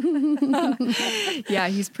 Yeah,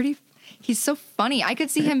 he's so funny. I could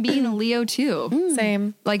see him being a Leo too.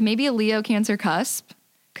 Same. Like maybe a Leo Cancer cusp,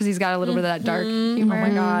 because he's got a little bit of that dark humor.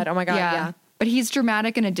 Oh my god. Yeah. But he's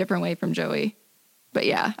dramatic in a different way from Joey. But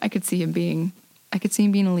yeah, I could see him being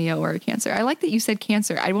a Leo or a Cancer. I like that you said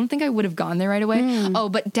Cancer. I don't think I would have gone there right away. Oh,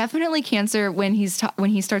 but definitely Cancer when he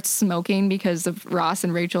starts smoking because of Ross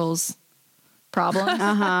and Rachel's problems.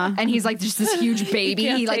 And he's like just this huge baby.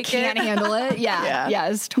 He like take it. can't handle it. Yeah. Yeah. Yeah,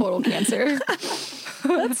 it's total Cancer.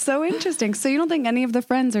 That's so interesting. So you don't think any of the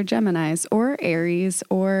friends are Geminis or Aries,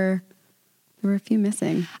 or there were a few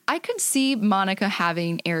missing? I could see Monica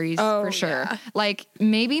having Aries for sure. yeah. Like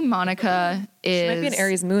maybe Monica is She might be an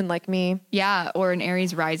Aries moon like me. Yeah, or an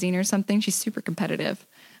Aries rising or something. She's super competitive.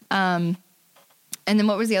 And then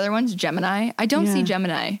what was the other ones? Gemini. I don't see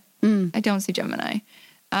Gemini. I don't see Gemini.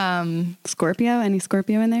 Scorpio? Any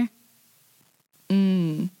Scorpio in there?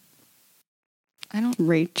 I don't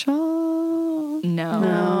Rachel? know.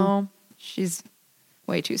 No. She's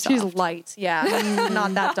way too soft. She's light. Yeah.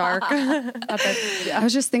 Not that dark. I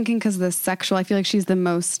was just thinking because the sexual, I feel like she's the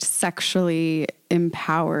most sexually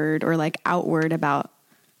empowered or like outward about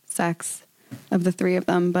sex of the three of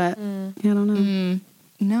them. But I don't know.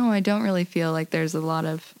 No, I don't really feel like there's a lot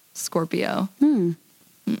of Scorpio.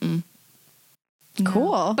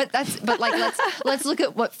 Cool. But like let's look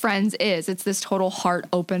at what Friends is. It's this total heart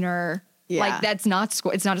opener. Yeah. Like that's not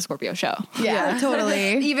it's not a Scorpio show. Yeah,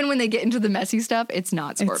 totally. Even when they get into the messy stuff, it's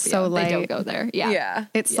not Scorpio. so They don't light. go there. Yeah. Yeah.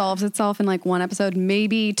 It solves itself in like one episode,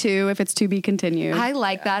 maybe two if it's to be continued. I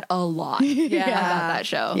like that a lot. Yeah. About that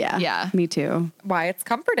show. yeah. Yeah. Me too. Why it's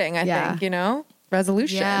comforting, I Yeah. think,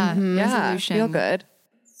 resolution. Yeah, resolution. Feel good.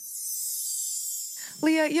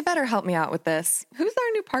 Leah, you better help me out with this. Who's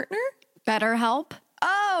our new partner? BetterHelp.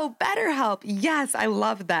 Oh, BetterHelp. Yes, I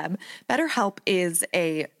love them. BetterHelp is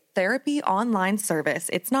a therapy online service.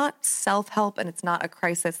 It's not self-help and it's not a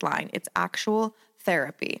crisis line. It's actual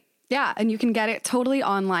therapy. Yeah, and you can get it totally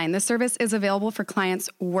online. The service is available for clients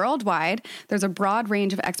worldwide. There's a broad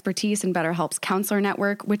range of expertise in BetterHelp's counselor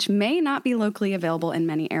network, which may not be locally available in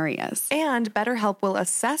many areas. And BetterHelp will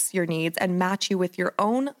assess your needs and match you with your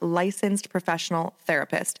own licensed professional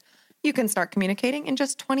therapist. You can start communicating in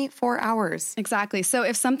just 24 hours. Exactly. So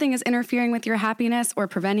if something is interfering with your happiness or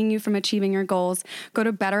preventing you from achieving your goals, go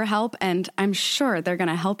to BetterHelp, and I'm sure they're going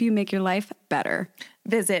to help you make your life better.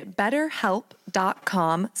 Visit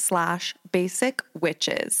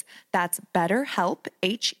betterhelp.com/basicwitches. That's BetterHelp,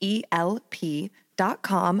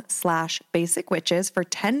 HELP.com/basicwitches for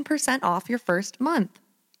 10% off your first month.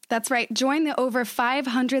 That's right. Join the over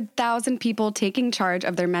 500,000 people taking charge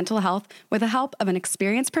of their mental health with the help of an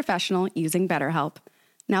experienced professional using BetterHelp.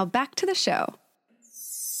 Now back to the show.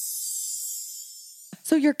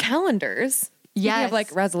 So your calendars, speaking Yes. of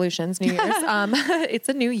like resolutions, New Year's, it's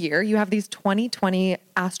a new year. You have these 2020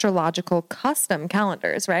 astrological custom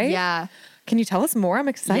calendars, right? Yeah. Can you tell us more? I'm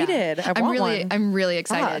excited. Yeah. I want one. I'm really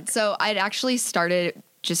excited. Fuck. So I'd actually started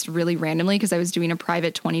just really randomly because I was doing a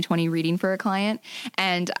private 2020 reading for a client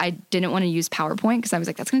and I didn't want to use PowerPoint because I was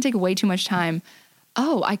like, that's going to take way too much time.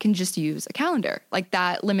 Oh, I can just use a calendar. Like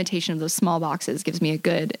that limitation of those small boxes gives me a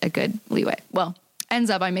good leeway. Well,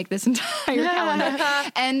 ends up I make this entire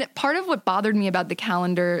calendar. And part of what bothered me about the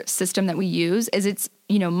calendar system that we use is it's,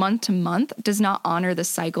 month to month does not honor the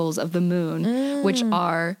cycles of the moon, which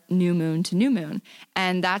are new moon to new moon.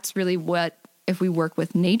 And that's really what, if we work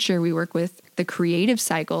with nature, we work with the creative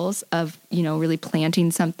cycles of, really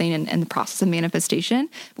planting something and the process of manifestation.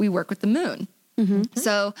 We work with the moon.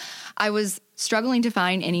 So I was struggling to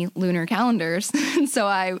find any lunar calendars. So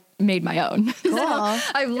I made my own. Cool. So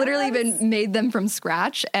I've literally been made them from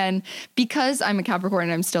scratch. And because I'm a Capricorn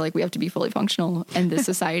and I'm still like, we have to be fully functional in this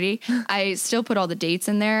society, I still put all the dates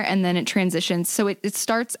in there and then it transitions. So it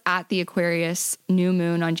starts at the Aquarius new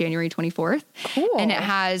moon on January 24th. Cool. And it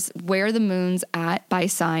has where the moon's at by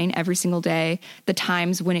sign every single day, the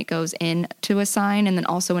times when it goes into a sign, and then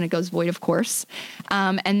also when it goes void, of course.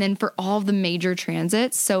 And then for all of the major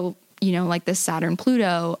transits, so, like the Saturn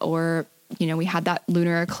Pluto, or, we had that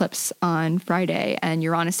lunar eclipse on Friday and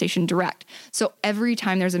Uranus station direct. So every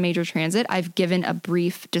time there's a major transit, I've given a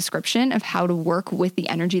brief description of how to work with the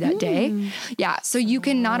energy that day. Yeah. So you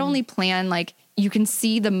can not only plan, like you can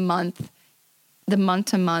see the month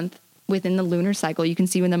to month within the lunar cycle. You can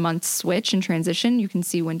see when the months switch and transition. You can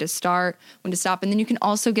see when to start, when to stop. And then you can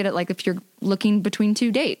also get it like if you're looking between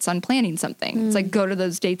two dates on planning something. It's like go to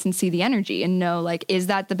those dates and see the energy and know like, is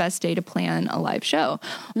that the best day to plan a live show?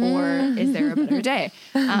 Or is there a better day?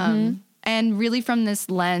 And really from this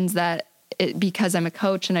lens that because I'm a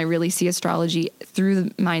coach and I really see astrology through the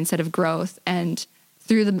mindset of growth and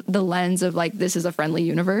through the lens of like, this is a friendly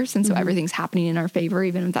universe. And so everything's happening in our favor,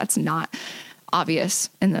 even if that's not obvious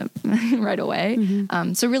in the right away.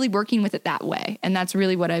 So really working with it that way. And that's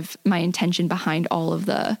really what my intention behind all of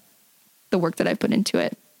the work that I've put into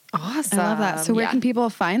it. Awesome. I love that. So where can people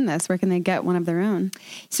find this? Where can they get one of their own?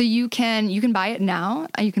 So you can buy it now.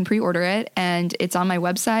 You can pre-order it and it's on my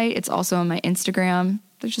website. It's also on my Instagram.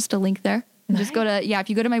 There's just a link there. Nice. Just go to, if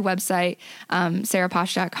you go to my website,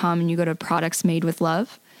 sarahposh.com and you go to products made with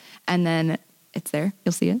love, and then it's there.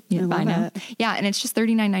 You'll see it. You I buy love now. it. Yeah. And it's just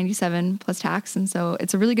 $39.97 plus tax. And so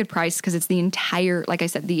it's a really good price because it's the entire, like I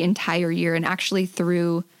said, the entire year, and actually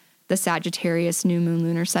through the Sagittarius new moon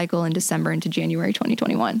lunar cycle in December into January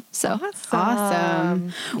 2021. So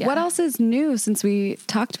Awesome. Yeah. What else is new since we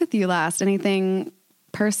talked with you last? Anything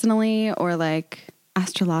personally or like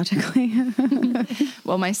astrologically?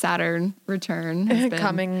 well, my Saturn return has been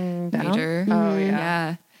Coming down? major. Oh,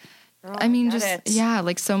 Yeah. Girl, I mean, get just, it. yeah,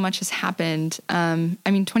 like so much has happened. I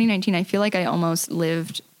mean, 2019, I feel like I almost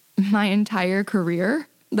lived my entire career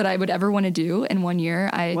that I would ever want to do in 1 year.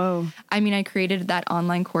 Whoa. I mean, I created that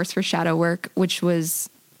online course for shadow work, which was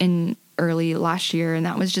in early last year. And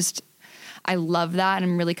that was just, I love that. And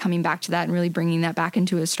I'm really coming back to that and really bringing that back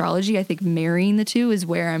into astrology. I think marrying the two is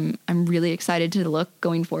where I'm really excited to look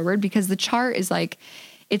going forward, because the chart is like,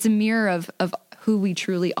 it's a mirror of who we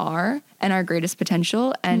truly are and our greatest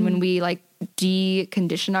potential. And when we like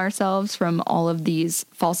decondition ourselves from all of these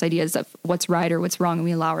false ideas of what's right or what's wrong, and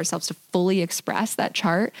we allow ourselves to fully express that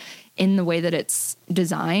chart in the way that it's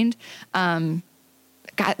designed, God,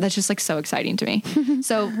 that's just like so exciting to me.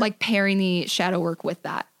 So like pairing the shadow work with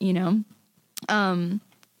that, you know?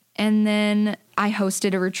 And then I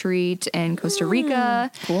hosted a retreat in Costa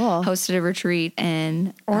Rica. Cool. Hosted a retreat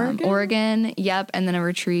in Oregon. Yep. And then a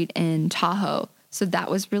retreat in Tahoe. So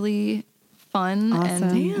that was really fun. Awesome.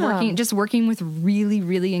 And working with really,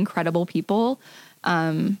 really incredible people.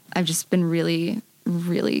 I've just been really,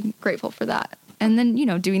 really grateful for that. And then, you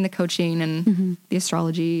know, doing the coaching and the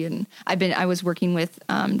astrology. And I was working with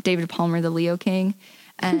David Palmer, the Leo King,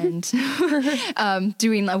 and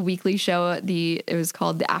doing a weekly show. It was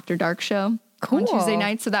called the After Dark Show on Tuesday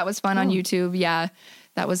nights. So that was fun on YouTube. Yeah,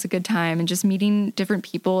 that was a good time. And just meeting different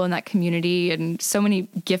people in that community and so many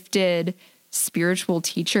gifted spiritual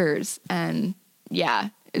teachers. And yeah,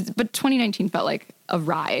 but 2019 felt like a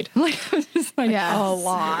ride. Like, it was just like Yeah. a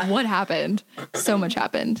lot. What happened? So much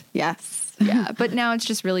happened. Yes. Yeah. But now it's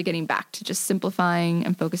just really getting back to just simplifying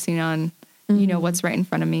and focusing on, you know, what's right in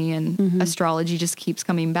front of me, and astrology just keeps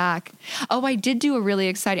coming back. Oh, I did do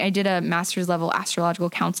I did a master's level astrological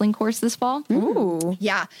counseling course this fall. Ooh.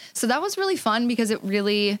 Yeah. So that was really fun because it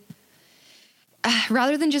really,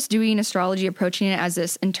 rather than just doing astrology, approaching it as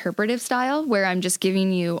this interpretive style where I'm just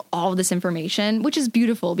giving you all of this information, which is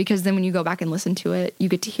beautiful because then when you go back and listen to it, you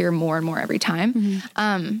get to hear more and more every time.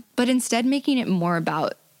 But instead making it more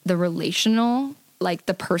about the relational, like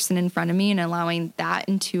the person in front of me, and allowing that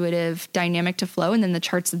intuitive dynamic to flow. And then the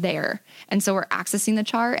chart's there. And so we're accessing the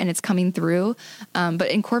chart and it's coming through, but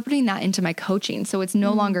incorporating that into my coaching. So it's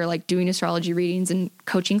no longer like doing astrology readings and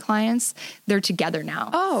coaching clients. They're together now.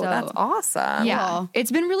 Oh, So, that's awesome. yeah. Cool.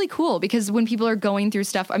 It's been really cool because when people are going through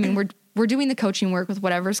stuff, I mean, we're doing the coaching work with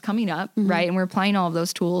whatever's coming up, right? And we're applying all of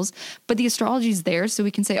those tools, but the astrology is there. So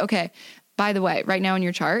we can say, okay, by the way, right now in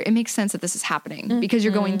your chart, it makes sense that this is happening because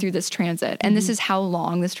you're going through this transit, and this is how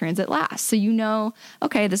long this transit lasts. So you know,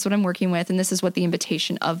 okay, this is what I'm working with, and this is what the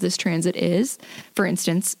invitation of this transit is. For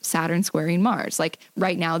instance, Saturn squaring Mars. Like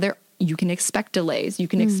right now, you can expect delays. You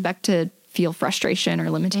can expect to feel frustration or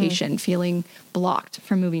limitation, feeling blocked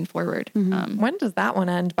from moving forward. When does that one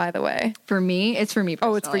end, by the way? For me, it's for me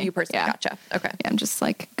personally. Oh, it's for you personally. Yeah. Gotcha. Okay. Yeah, I'm just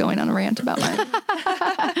like going on a rant about mine.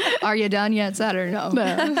 Are you done yet, Saturn? No.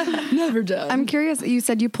 Never done. I'm curious. You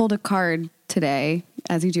said you pulled a card today,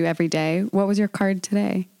 as you do every day. What was your card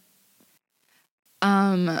today?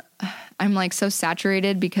 I'm like so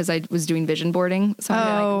saturated because I was doing vision boarding. So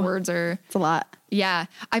like words are, It's a lot. yeah.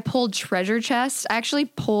 I pulled treasure chest. I actually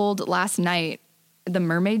pulled last night the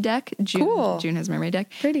mermaid deck. June has mermaid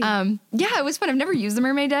deck. Pretty. Yeah, it was fun. I've never used the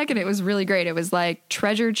mermaid deck and it was really great. It was like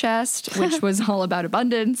treasure chest, which was all about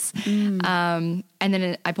abundance. And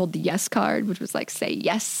then I pulled the yes card, which was like, say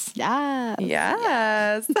yes. Yeah.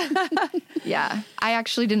 Yes. Yeah. I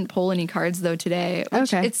actually didn't pull any cards though today.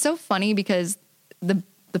 Which Okay. It's so funny because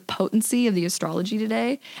the potency of the astrology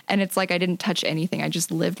today, and it's like I didn't touch anything. I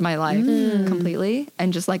just lived my life completely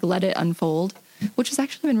and just like let it unfold, which has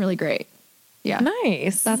actually been really great. Yeah.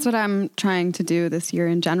 Nice. That's what I'm trying to do this year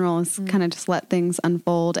in general, is kind of just let things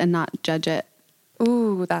unfold and not judge it.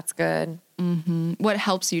 Ooh, that's good. What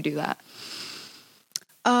helps you do that?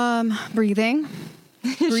 Breathing.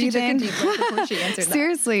 Breathing. She took a deep breath before she answered that.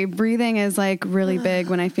 Seriously, breathing is like really big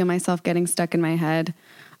when I feel myself getting stuck in my head.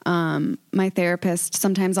 My therapist,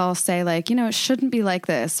 sometimes I'll say like, you know, it shouldn't be like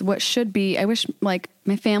this. What should be, I wish like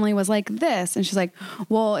my family was like this. And she's like,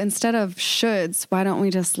 well, instead of shoulds, why don't we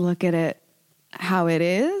just look at it how it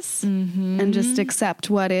is and just accept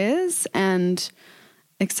what is and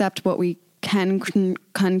accept what we can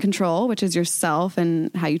control, which is yourself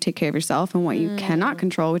and how you take care of yourself, and what you cannot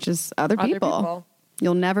control, which is other people.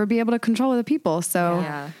 you'll never be able to control other people. So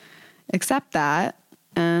Yeah. accept that.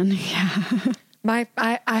 And yeah.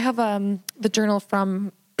 I have the journal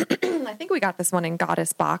from I think we got this one in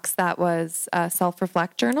Goddess Box. That was a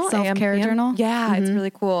self-reflect journal. Self-care AM. journal? Yeah, it's really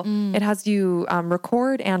cool. It has you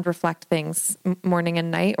record and reflect things morning and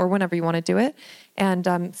night or whenever you want to do it, and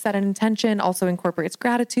set an intention. Also incorporates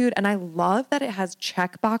gratitude. And I love that it has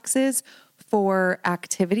check boxes for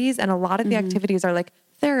activities. And a lot of the activities are like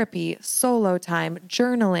therapy, solo time,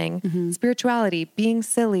 journaling, spirituality, being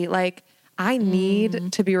silly. Like I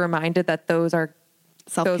need to be reminded that those are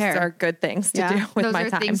Self-care. Those are good things to Yeah. do with Those my are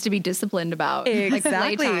time. things to be disciplined about. Exactly.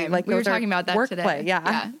 Like playtime. Like we were those are talking about that work today. play.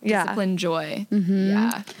 Yeah. Yeah. Discipline, joy.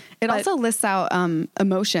 Yeah. It also lists out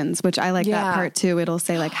emotions, which I like that Yeah. part too. It'll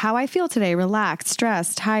say like how I feel today, relaxed,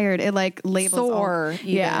 stressed, tired. It like labels all- Sore, even.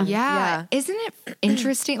 Yeah. Yeah. Isn't it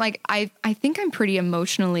interesting? Like I think I'm pretty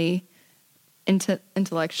emotionally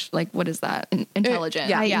intellect. Like what is that? Intelligent.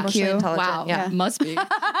 Yeah. Emotionally IQ. intelligent. Wow. Yeah. Must be.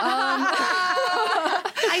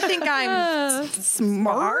 I think I'm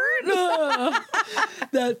Smart.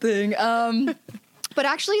 that thing. But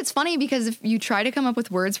actually, it's funny because if you try to come up with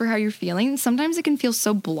words for how you're feeling, sometimes it can feel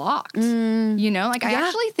so blocked. You know, like I Yeah.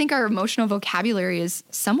 actually think our emotional vocabulary is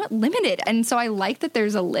somewhat limited. And so I like that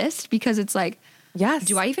there's a list because it's like, Yes.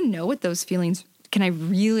 do I even know what those feelings can I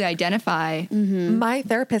really identify? My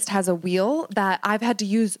therapist has a wheel that I've had to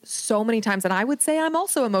use so many times, and I would say I'm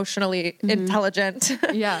also emotionally intelligent.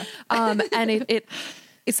 Yeah. And it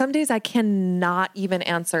some days I cannot even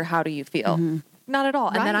answer how do you feel, not at all.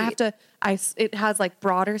 And then I have Right. to. It has like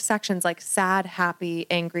broader sections like sad, happy,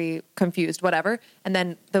 angry, confused, whatever. And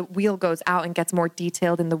then the wheel goes out and gets more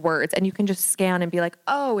detailed in the words, and you can just scan and be like,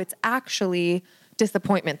 oh, it's actually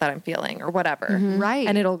disappointment that I'm feeling or whatever. Right.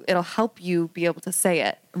 And it'll help you be able to say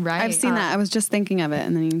it. Right. I've seen that. I was just thinking of it,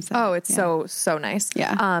 and then you said, Oh, it's yeah. so nice.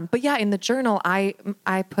 Yeah. But yeah, in the journal, I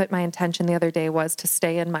put my intention the other day was to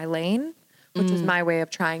stay in my lane, which was my way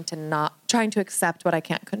of trying to accept what I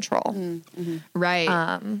can't control. Right.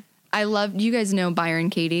 I love, you guys know Byron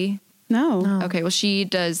Katie? No. Okay, well, she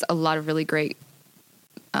does a lot of really great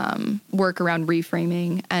work around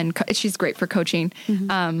reframing, and she's great for coaching.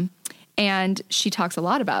 And she talks a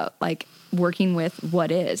lot about like working with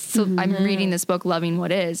what is. So I'm reading this book, Loving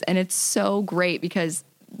What Is, and it's so great because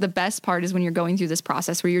the best part is when you're going through this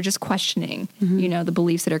process where you're just questioning, you know, the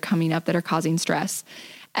beliefs that are coming up that are causing stress.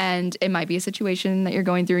 And it might be a situation that you're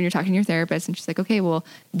going through and you're talking to your therapist and she's like, okay, well,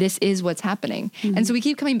 this is what's happening. And so we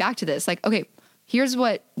keep coming back to this, like, okay, here's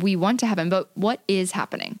what we want to happen, but what is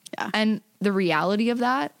happening? Yeah. And the reality of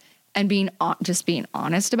that and being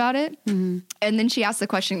honest about it. And then she asked the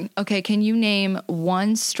question, okay, can you name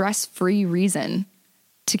one stress-free reason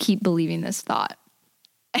to keep believing this thought?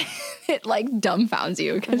 It like dumbfounds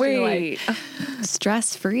you. 'Cause you're Wait, like,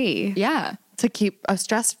 Stress-free. yeah. to keep a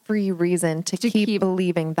stress-free reason to keep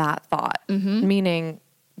believing that thought, meaning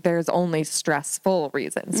there's only stressful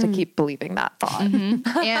reasons to keep believing that thought.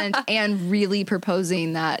 and really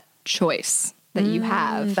proposing that choice that you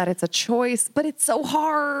have. That it's a choice, but it's so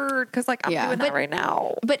hard because like I'm Yeah. doing that right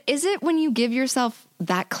now. But is it when you give yourself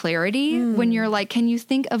that clarity when you're like, can you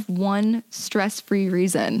think of one stress-free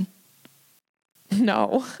reason?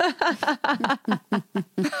 No.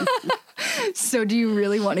 So do you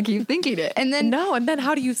really want to keep thinking it? And then No, and then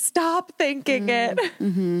how do you stop thinking it?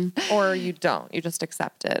 Or you don't. You just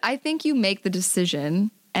accept it. I think you make the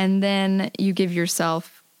decision and then you give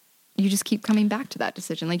yourself, you just keep coming back to that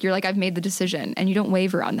decision. Like you're like, I've made the decision and you don't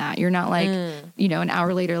waver on that. You're not like, you know, an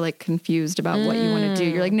hour later, like confused about what you want to do.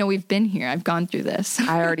 You're like, no, we've been here. I've gone through this.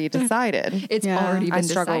 I already decided. It's Yeah. already been I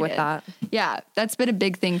struggle with decided. that. Yeah. That's been a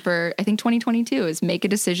big thing for, I think 2022 is make a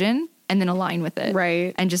decision and then align with it.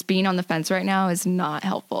 Right. And just being on the fence right now is not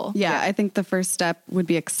helpful. Yeah, I think the first step would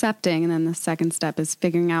be accepting, and then the second step is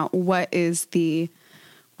figuring out what is a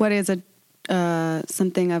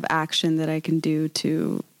something of action that I can do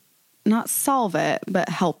to not solve it, but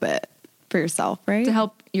help it for yourself, right? To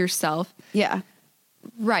help yourself. Yeah.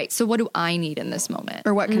 Right. So what do I need in this moment?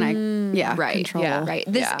 Or what can I Right. control? Yeah. Right.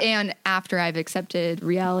 This Yeah. and after I've accepted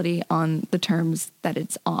reality on the terms that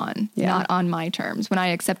it's on, Yeah. not on my terms. When I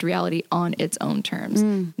accept reality on its own terms,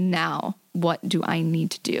 now what do I need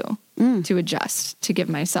to do to adjust to give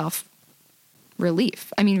myself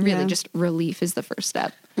relief? I mean, really, Yeah. just relief is the first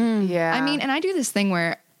step. Yeah. I mean, and I do this thing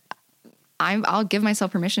where I'll give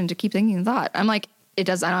myself permission to keep thinking the thought. I'm like, I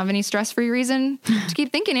don't have any stress-free reason to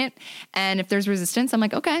keep thinking it. And if there's resistance, I'm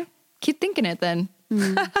like, okay, keep thinking it then.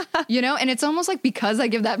 You know, and it's almost like because I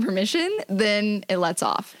give that permission, then it lets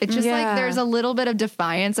off. It's just Yeah. like there's a little bit of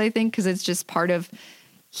defiance, I think, because it's just part of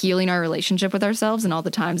healing our relationship with ourselves and all the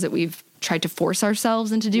times that we've tried to force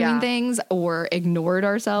ourselves into doing things or ignored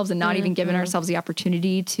ourselves and not even given ourselves the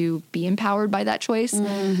opportunity to be empowered by that choice.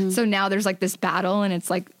 So now there's like this battle and it's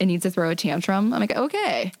like, it needs to throw a tantrum. I'm like,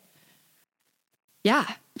 okay. Yeah.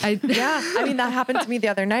 I mean, that happened to me the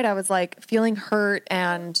other night. I was like feeling hurt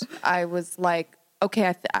and I was like,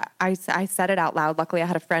 okay, I said it out loud. Luckily I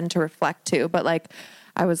had a friend to reflect to, but like,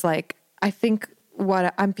 I was like, I think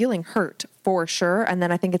what I'm feeling hurt for sure. And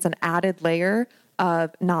then I think it's an added layer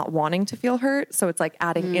of not wanting to feel hurt. So it's like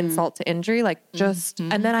adding insult to injury, like just,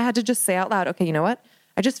 and then I had to just say out loud, okay, you know what?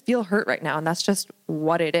 I just feel hurt right now. And that's just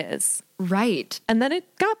what it is. Right. And then it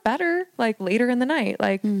got better like later in the night.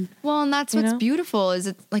 Like, well, and that's what's beautiful is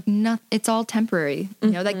it's like, it's all temporary,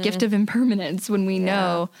 you know, that gift of impermanence when we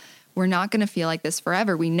know we're not going to feel like this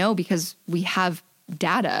forever. We know because we have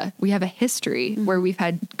data, we have a history where we've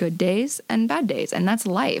had good days and bad days. And that's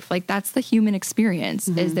life. Like that's the human experience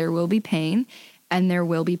is there will be pain and there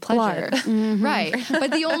will be pleasure. Right.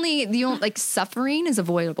 But the only like suffering is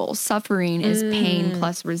avoidable. Suffering is pain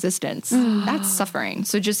plus resistance. That's suffering.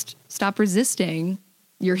 So just stop resisting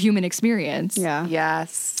your human experience. Yeah.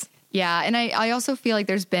 yes. Yeah. And I also feel like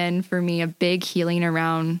there's been for me a big healing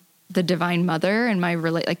around the divine mother and my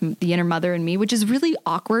like the inner mother in me, which is really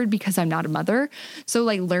awkward because I'm not a mother. So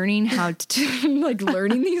like learning how to like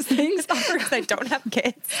learning these things Because I don't have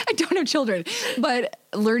kids. I don't have children, but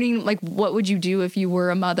learning like what would you do if you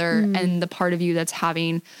were a mother and the part of you that's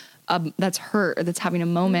having that's hurt or that's having a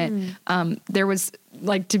moment. There was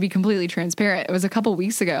like, to be completely transparent, it was a couple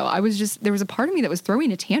weeks ago. There was a part of me that was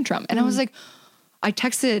throwing a tantrum and I was like, I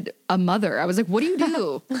texted a mother. I was like, what do you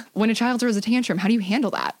do when a child throws a tantrum? How do you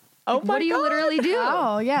handle that? Oh What do you literally do?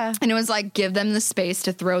 Oh, yeah. And it was like, give them the space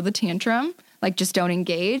to throw the tantrum. Like, just don't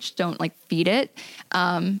engage. Don't like feed it.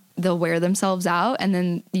 They'll wear themselves out. And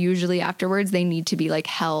then usually afterwards they need to be like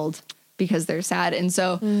held because they're sad. And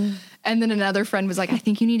so, and then another friend was like, I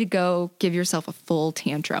think you need to go give yourself a full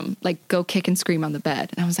tantrum, like go kick and scream on the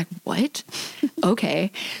bed. And I was like, what?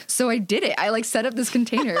 Okay. So I did it. I like set up this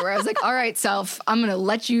container where I was like, all right, self, I'm going to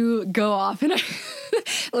let you go off. And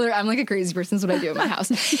I'm like a crazy person. That's what I do in my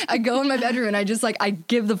house. I go in my bedroom and I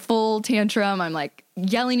give the full tantrum. I'm like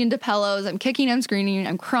yelling into pillows. I'm kicking, I'm screaming,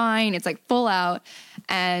 I'm crying. It's like full out.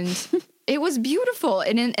 And it was beautiful.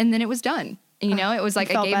 And then it was done. You know, it was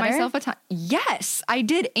like I gave myself a time. Yes, I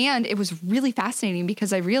did. And it was really fascinating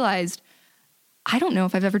because I realized I don't know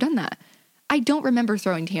if I've ever done that. I don't remember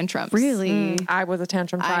throwing tantrums. Really? I was a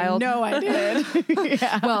tantrum child. No, I did.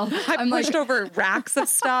 Yeah. Well, I pushed over racks of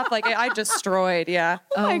stuff. Like I destroyed. Yeah.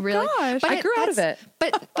 Oh, my really? gosh. But I grew out of it.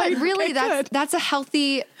 But really, that's a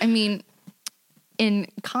healthy. I mean, in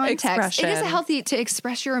context, Expression. it is a healthy to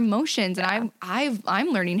express your emotions, and I'm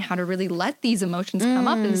learning how to really let these emotions come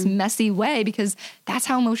up in this messy way because that's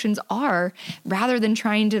how emotions are, rather than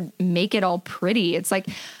trying to make it all pretty. It's like,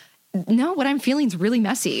 no, what I'm feeling is really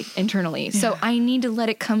messy internally. Yeah. So I need to let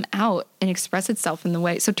it come out and express itself in the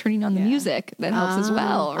way. So turning on the music, that helps as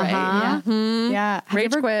well, right? Yeah. Yeah.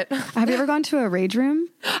 Rage quit. Have you ever gone to a rage room?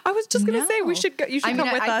 I was just going to say you should come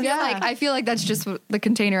with us. I feel like that's just the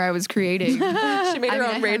container I was creating. She made her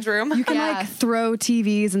own rage room. You can like throw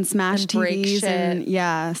TVs and smash And break TVs shit.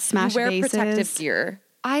 and smash Wear vases. protective gear.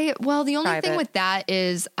 The only thing with that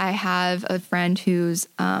is I have a friend who's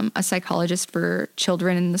a psychologist for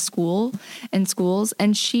children in schools,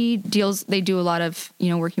 and they do a lot of,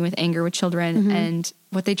 working with anger with children. And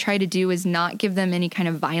what they try to do is not give them any kind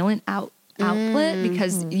of violent outlet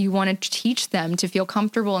because you want to teach them to feel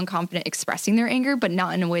comfortable and confident expressing their anger, but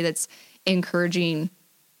not in a way that's encouraging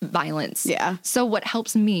violence. Yeah. So what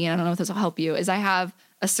helps me, and I don't know if this will help you, is I have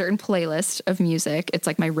a certain playlist of music. It's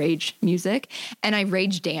like my rage music. And I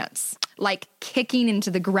rage dance, like kicking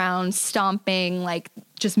into the ground, stomping, like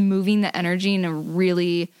just moving the energy in a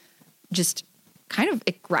really just kind of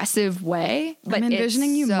aggressive way. But I'm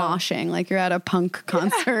envisioning you moshing like you're at a punk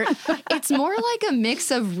concert. It's more like a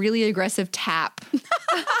mix of really aggressive tap.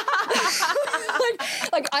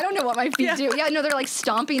 like I don't know what my feet do. Yeah, no, they're like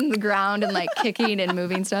stomping the ground and like kicking and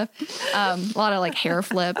moving stuff. A lot of like hair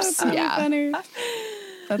flips. Funny.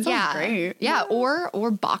 That sounds great. Yeah,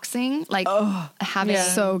 or boxing, like having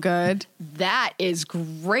So good. that is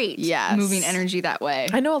great. Yes. Moving energy that way.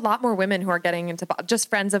 I know a lot more women who are getting into just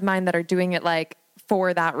friends of mine that are doing it like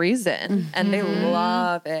for that reason and they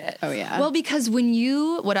love it. Oh yeah. Well, because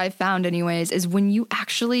what I've found anyways, is when you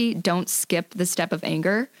actually don't skip the step of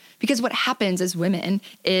anger, because what happens as women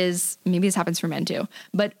is, maybe this happens for men too,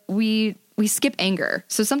 but we we skip anger.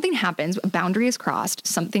 So something happens, a boundary is crossed,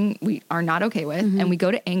 something we are not okay with, and we go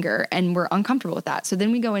to anger and we're uncomfortable with that. So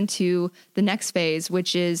then we go into the next phase,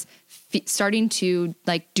 which is starting to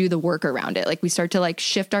like do the work around it. Like we start to like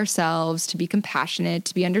shift ourselves to be compassionate,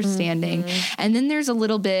 to be understanding. And then there's a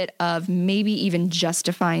little bit of maybe even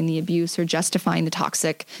justifying the abuse or justifying the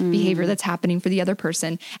toxic behavior that's happening for the other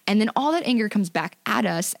person. And then all that anger comes back at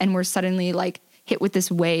us and we're suddenly like hit with this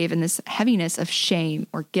wave and this heaviness of shame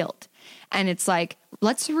or guilt. And it's like,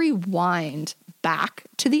 let's rewind back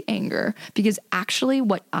to the anger, because actually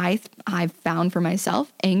what I've found for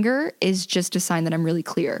myself, anger is just a sign that I'm really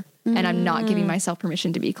clear and I'm not giving myself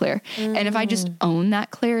permission to be clear. And if I just own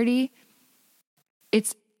that clarity,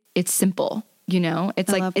 it's simple, you know,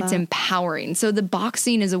 it's like, it's empowering. So the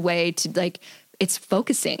boxing is a way to like, it's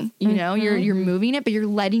focusing, you know, you're moving it, but you're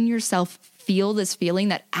letting yourself feel this feeling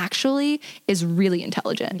that actually is really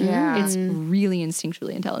intelligent. Yeah. It's really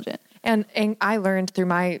instinctually intelligent. And I learned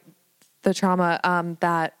through the trauma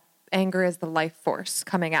that anger is the life force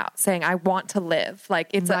coming out, saying, I want to live. Like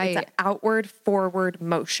it's an outward forward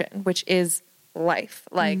motion, which is life.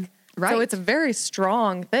 Like, so it's a very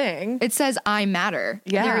strong thing. It says, I matter.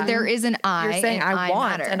 Yeah. There is an I. You're saying I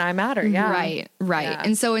want matter. and I matter. Yeah. Right. Yeah.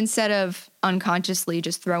 And so instead of unconsciously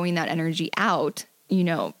just throwing that energy out, you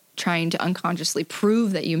know, trying to unconsciously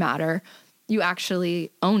prove that you matter, you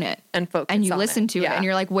actually own it and focus and you on listen it. to it and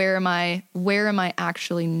you're like, where am I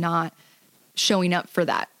actually not showing up for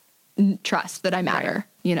that trust that I matter,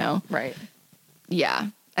 you know? Right. Yeah.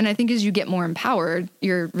 And I think as you get more empowered,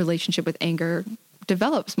 your relationship with anger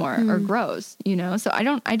develops more or grows, you know? So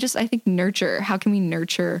I think nurture, how can we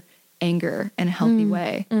nurture anger in a healthy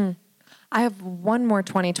way? I have one more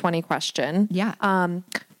 2020 question. Yeah.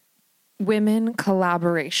 Women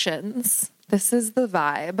collaborations. This is the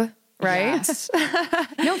vibe, right? Yes.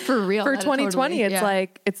 No, for real. For 2020, Totally, it's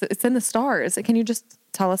like, it's in the stars. Can you just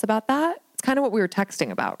tell us about that? It's kind of what we were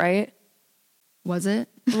texting about, right? Was it?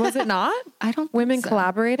 Was it not? I don't think Women so.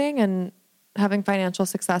 collaborating and having financial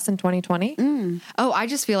success in 2020? Oh, I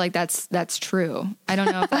just feel like that's true. I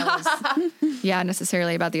don't know if that was,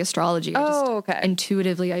 necessarily about the astrology. Okay.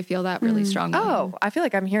 Intuitively, I feel that really strongly. Oh, I feel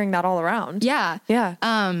like I'm hearing that all around. Yeah. Yeah.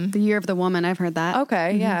 The year of the woman. I've heard that.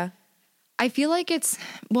 Okay. Yeah. I feel like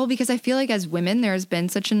because I feel like as women, there's been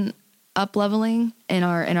such an up-leveling in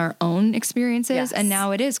our own experiences. Yes. And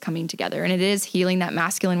now it is coming together and it is healing that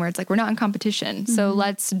masculine where it's like, we're not in competition. So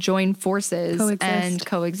let's join forces and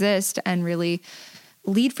coexist and really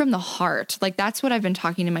lead from the heart. Like that's what I've been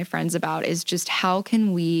talking to my friends about, is just how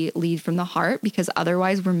can we lead from the heart? Because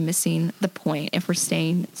otherwise we're missing the point. If we're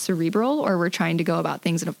staying cerebral or we're trying to go about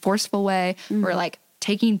things in a forceful way, we're like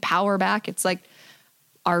taking power back. It's like,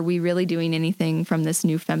 are we really doing anything from this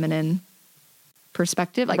new feminine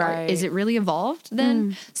perspective? Like, is it really evolved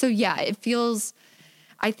then? So yeah, it feels,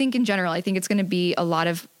 I think in general, I think it's going to be a lot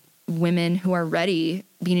of women who are ready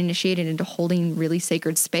being initiated into holding really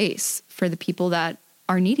sacred space for the people that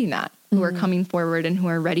are needing that, who are coming forward and who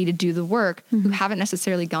are ready to do the work, who haven't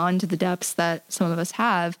necessarily gone to the depths that some of us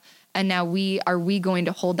have. And now are we going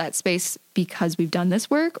to hold that space because we've done this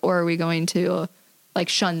work, or are we going to like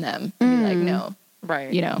shun them and be like, no,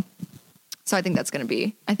 Right. you know? So I think that's going to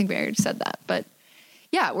be, I think we already said that, but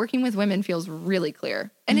yeah, working with women feels really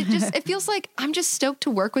clear. And it feels like I'm just stoked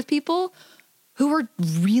to work with people who are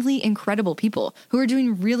really incredible people, who are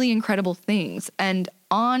doing really incredible things and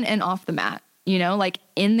on and off the mat, you know, like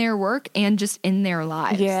in their work and just in their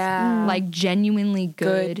lives. Yeah. Like genuinely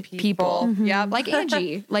good people. Yeah. Like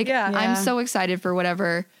Angie. Like Yeah. I'm so excited for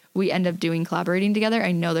whatever we end up doing collaborating together.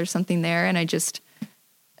 I know there's something there and I just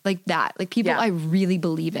like that, like people I really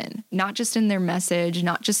believe in, not just in their message,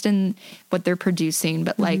 not just in what they're producing,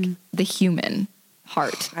 but like the human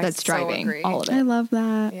heart that's so driving agree. all of it. I love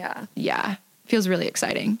that. Yeah. Yeah. Feels really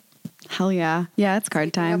exciting. Hell yeah. Yeah, it's card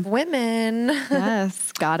Of time. women,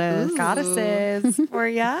 Yes, goddess. goddesses. Or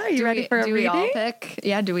are you ready for a do reading? we all pick?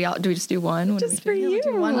 Yeah. Do we just do one? Just for you.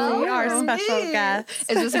 one for you. Our special guest.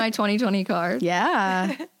 Is this my 2020 card?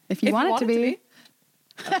 Yeah. If you want it to be.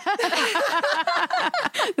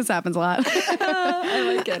 This happens a lot.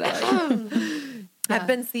 I like it. I've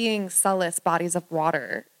been seeing Solace Bodies of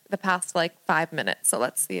Water the past like 5 minutes. So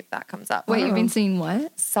let's see if that comes up. Wait, you've been seeing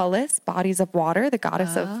what? Solace Bodies of Water, the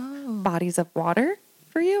goddess of bodies of water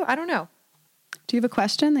for you? I don't know. Do you have a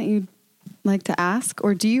question that you'd like to ask?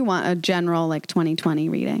 Or do you want a general like 2020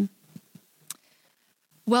 reading?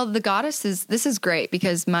 Well, the goddess this is great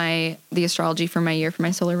because the astrology for my year, for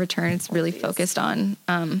my solar return, it's really focused on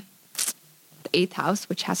the 8th house,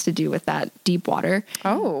 which has to do with that deep water.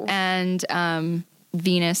 Oh. And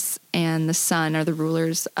Venus and the sun are the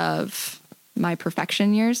rulers of my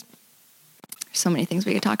perfection years. So many things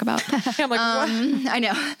we could talk about. I'm like, what? I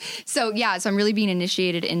know. So I'm really being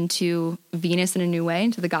initiated into Venus in a new way,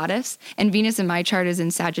 into the goddess. And Venus in my chart is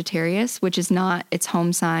in Sagittarius, which is not its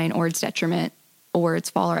home sign or its detriment or its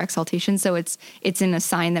fall or exaltation. So it's in a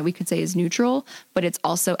sign that we could say is neutral, but it's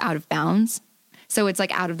also out of bounds. So it's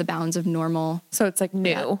like out of the bounds of normal. So it's like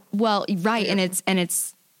new. Well, right. And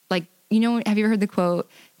it's like, have you ever heard the quote,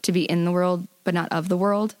 to be in the world, but not of the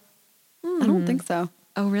world? I don't think so.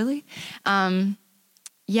 Oh, really?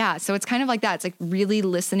 So it's kind of like that. It's like really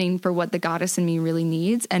listening for what the goddess in me really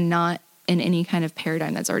needs and not in any kind of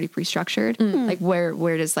paradigm that's already pre-structured. Like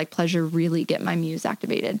where does like pleasure really get my muse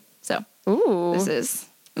activated? So Ooh. this is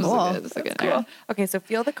Cool. This is good. Cool. Okay, so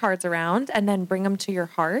feel the cards around and then bring them to your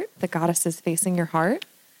heart. The goddess is facing your heart.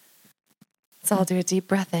 So I'll do a deep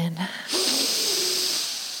breath in.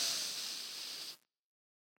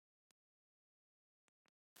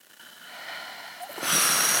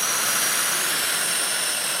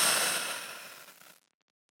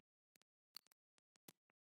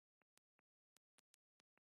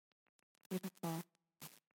 Beautiful.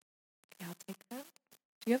 Okay, I'll take that.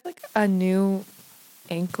 Do you have like a new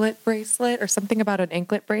anklet bracelet or something about an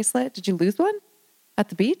anklet bracelet? Did you lose one at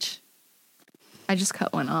the beach? I just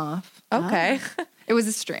cut one off. Okay. It was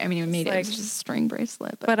a string. I mean, it Like- was just a string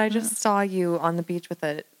bracelet. But I just saw you on the beach with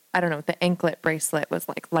the anklet bracelet was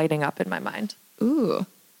like lighting up in my mind. Ooh.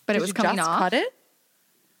 But Did it was you coming just off. cut it?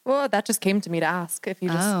 Well, that just came to me to ask if you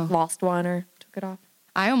just Oh. lost one or took it off.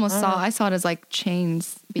 I almost I saw it as like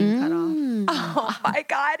chains being cut off. Oh my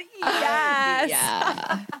God. Yes.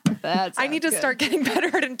 Yeah. That's I need to start getting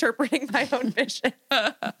better at interpreting my own vision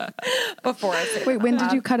before I say Wait, when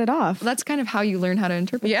did you cut it off? That's kind of how you learn how to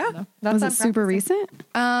interpret. Yeah. them, That's Was on it super practicing. recent?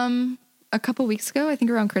 though. A couple weeks ago, I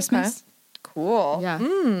think around Christmas. Cool. Yeah.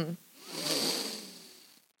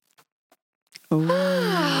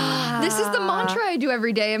 This is the mantra I do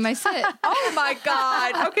every day in my sit. Oh my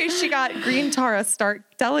God. Okay, she got Green Tara, start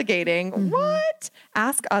delegating. What?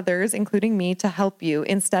 Ask others, including me, to help you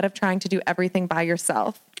instead of trying to do everything by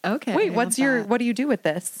yourself. Okay. Wait, what do you do with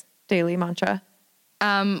this daily mantra?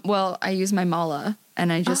 Well, I use my mala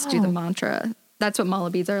and I just do the mantra. That's what mala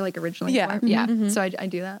beads are like originally. Yeah. For. Yeah. So I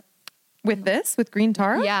do that. With this? With Green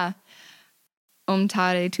Tara? Yeah. Om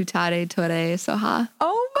tare tu tare tore soha.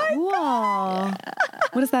 Oh my Cool.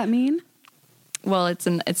 What does that mean? Well, it's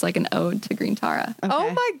like an ode to Green Tara. Okay. Oh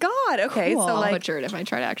my God. Okay. Cool. So I'll like butcher it if I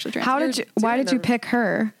try to actually translate. How did you? Why did you pick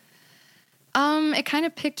her? It kind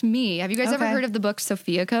of picked me. Have you guys ever Okay. heard of the book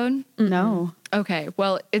Sophia Code? No. Okay,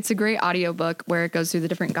 well, it's a great audiobook where it goes through the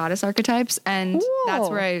different goddess archetypes, and that's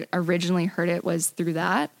Cool. where I originally heard it, was through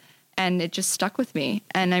that, and it just stuck with me,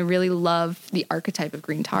 and I really love the archetype of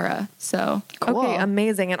Green Tara. So Okay,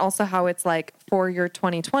 amazing. And also how it's like for your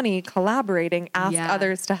 2020 collaborating, ask Yeah.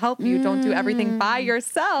 others to help you. Don't do everything by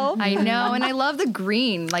yourself. I know, and I love the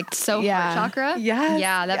green, like Yeah. heart chakra. Yes,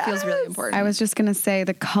 yeah, that feels really yes. important. I was just gonna say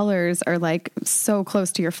the colors are like so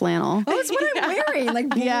close to your flannel. Oh, that's what I'm wearing, like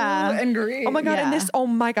blue Yeah. and green. Oh my God. And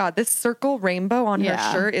Yeah. this circle rainbow on Yeah.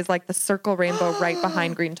 her shirt is like the circle rainbow right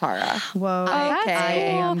behind Green Tara. Whoa. I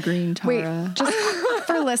am Green Tara. Wait, just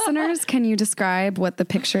for listeners, can you describe what the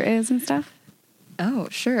picture is and stuff? Oh,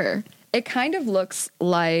 sure. It kind of looks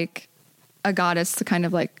like a goddess, kind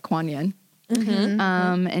of like Kuan Yin.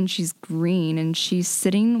 And she's green, and she's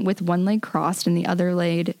sitting with one leg crossed and the other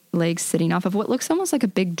leg sitting off of what looks almost like a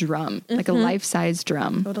big drum, like a life-size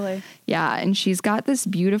drum. Totally. Yeah, and she's got this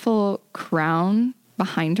beautiful crown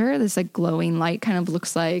behind her. This like glowing light, kind of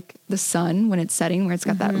looks like the sun when it's setting, where it's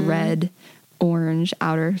got that red orange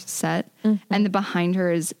outer set. And the behind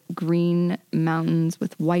her is green mountains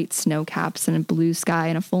with white snow caps and a blue sky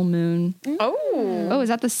and a full moon. Oh, is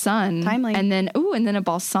that the sun? Timely. And then a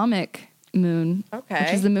balsamic moon. Okay.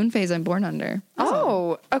 Which is the moon phase I'm born under.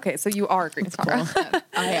 Oh, okay. So you are Green Tara.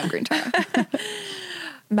 I am Green Tara.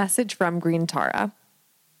 Message from Green Tara.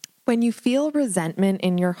 When you feel resentment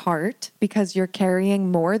in your heart because you're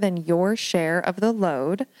carrying more than your share of the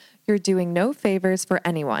load, you're doing no favors for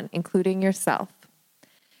anyone, including yourself.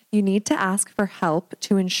 You need to ask for help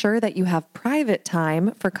to ensure that you have private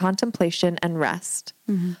time for contemplation and rest.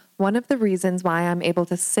 One of the reasons why I'm able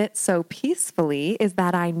to sit so peacefully is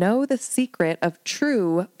that I know the secret of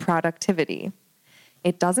true productivity.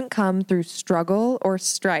 It doesn't come through struggle or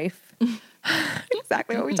strife.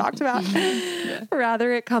 Exactly what we talked about.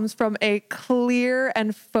 Rather, it comes from a clear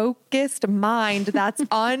and focused mind that's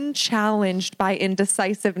unchallenged by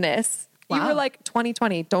indecisiveness. You were like,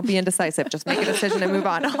 2020, don't be indecisive. Just make a decision and move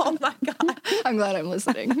on. Oh my God. I'm glad I'm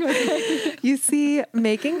listening. You see,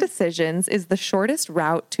 making decisions is the shortest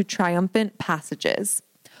route to triumphant passages.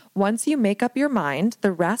 Once you make up your mind,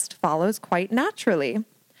 the rest follows quite naturally.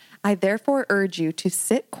 I therefore urge you to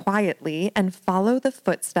sit quietly and follow the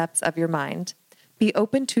footsteps of your mind. Be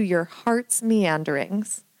open to your heart's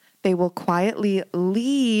meanderings. They will quietly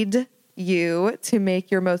lead you to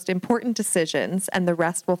make your most important decisions, and the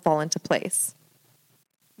rest will fall into place.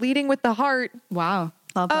 Leading with the heart. Wow.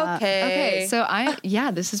 Love that. Okay. Okay,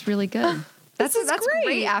 so this is really good. That's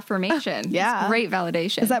great affirmation. Yeah. It's great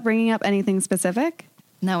validation. Is that bringing up anything specific?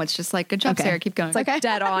 No, it's just like, good job, Okay. Sarah. Keep going. It's like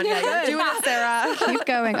dead on. Yeah, you're doing it, Sarah. Keep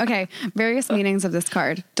going. Okay. Various meanings of this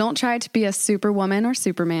card. Don't try to be a superwoman or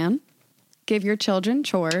superman. Give your children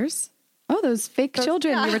chores. Oh, those fake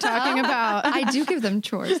children we were talking about. I do give them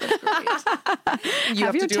chores. That's great. You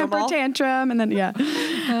Have your to do them temper all. tantrum and then,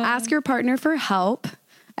 ask your partner for help.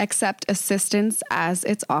 Accept assistance as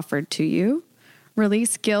it's offered to you.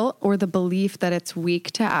 Release guilt or the belief that it's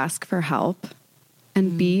weak to ask for help.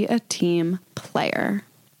 And be a team player.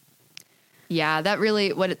 Yeah, that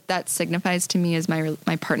really, that signifies to me is my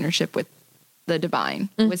partnership with the divine,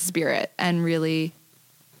 with spirit, and really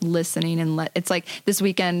listening and it's like this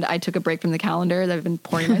weekend I took a break from the calendar that I've been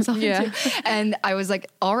pouring myself into, and I was like,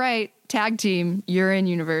 all right, tag team, you're in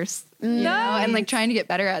universe, you know, and like trying to get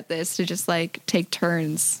better at this, to just like take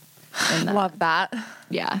turns in that. Love that.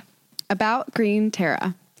 Yeah. About Green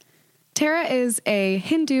Tara. Tara is a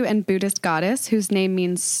Hindu and Buddhist goddess whose name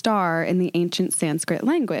means star in the ancient Sanskrit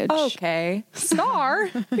language. Okay. Star.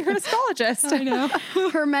 You're an astrologist. I know.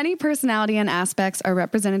 Her many personality and aspects are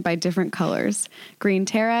represented by different colors. Green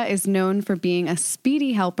Tara is known for being a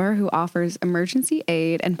speedy helper who offers emergency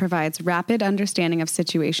aid and provides rapid understanding of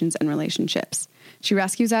situations and relationships. She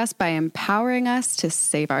rescues us by empowering us to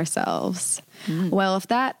save ourselves. Well, if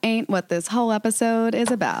that ain't what this whole episode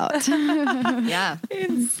is about. Yeah.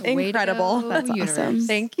 It's Way to incredible. go, That's universe. awesome.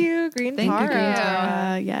 Thank you, Green Thank you, Tara. Green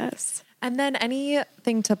Tara. Yes. And then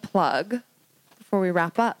anything to plug before we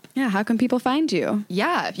wrap up? Yeah, how can people find you?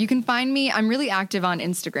 Yeah, you can find me. I'm really active on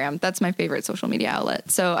Instagram. That's my favorite social media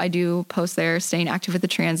outlet. So I do post there, staying active with the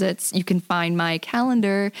transits. You can find my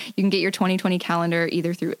calendar. You can get your 2020 calendar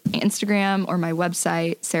either through Instagram or my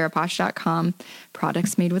website, sarahposh.com,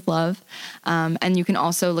 products made with love. And you can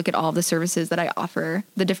also look at all of the services that I offer,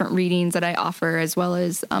 the different readings that I offer, as well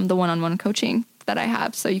as the one-on-one coaching that I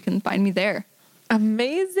have. So you can find me there.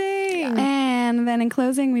 Amazing. And then in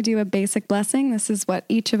closing, we do a basic blessing. This is what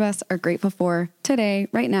each of us are grateful for today,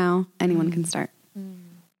 right now. Anyone can start.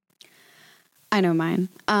 I know mine.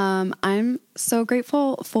 I'm so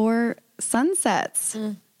grateful for sunsets.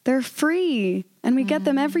 They're free and we get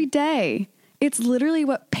them every day. It's literally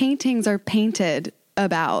what paintings are painted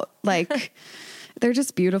about. Like, they're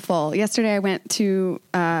just beautiful. Yesterday I went to,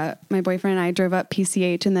 my boyfriend and I drove up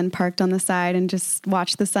PCH and then parked on the side and just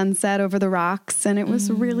watched the sunset over the rocks. And it was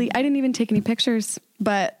really, I didn't even take any pictures,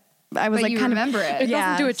 but I was But like you kind remember of, it. It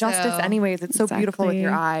doesn't do it justice so- anyways. It's so beautiful with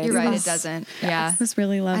your eyes. You're right, it Yes. doesn't. Yeah. it was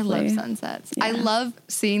really I lovely. love sunsets. I love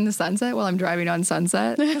seeing the sunset while I'm driving on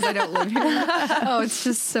Sunset because I don't live here. Oh, it's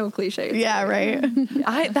just so cliche. It's Yeah, great.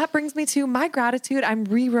 right. That brings me to my gratitude. I'm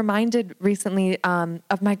reminded recently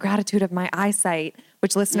of my gratitude of my eyesight,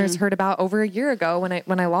 which listeners heard about over a year ago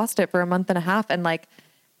when I lost it for a month and a half. And like,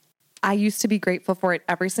 I used to be grateful for it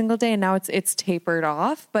every single day, and now it's tapered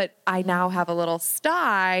off, but I now have a little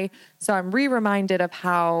sty. So I'm reminded of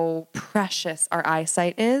how precious our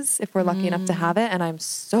eyesight is if we're lucky enough to have it. And I'm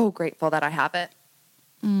so grateful that I have it.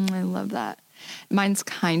 I love that. Mine's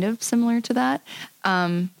kind of similar to that.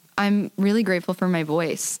 I'm really grateful for my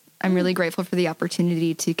voice. I'm really grateful for the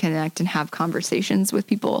opportunity to connect and have conversations with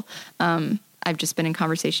people. I've just been in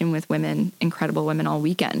conversation with women, incredible women all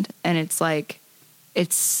weekend. And it's like,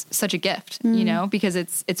 it's such a gift, you know, because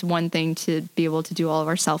it's one thing to be able to do all of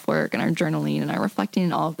our self-work and our journaling and our reflecting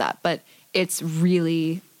and all of that. But it's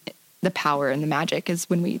really the power and the magic is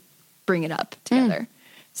when we bring it up together.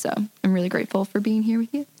 So I'm really grateful for being here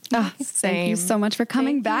with you. Oh, thank you so much for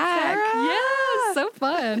coming back. Yeah, so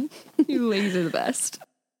fun. You ladies are the best.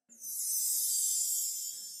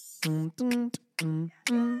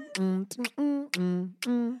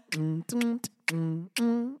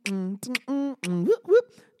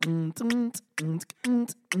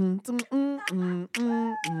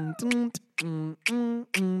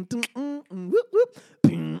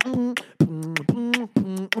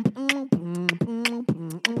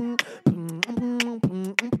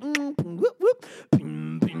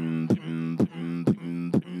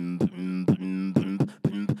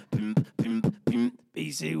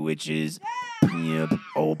 Basic witches. Yep.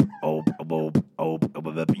 Op. Op. Op. Op.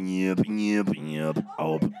 Op. Yep. Yep. Yep.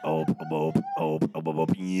 Op. Op. Op. Op.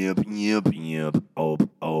 Op. Yep. Yep. Yep. Op.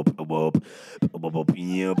 Op. Op. Op.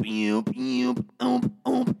 Yep. Yep. Op.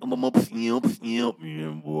 Op.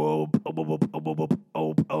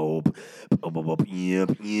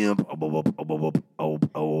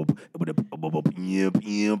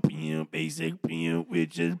 Basic pimp,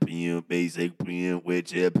 witches pimp, basic pimp,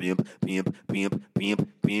 witches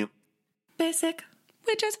pimp. Basic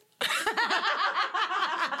witches.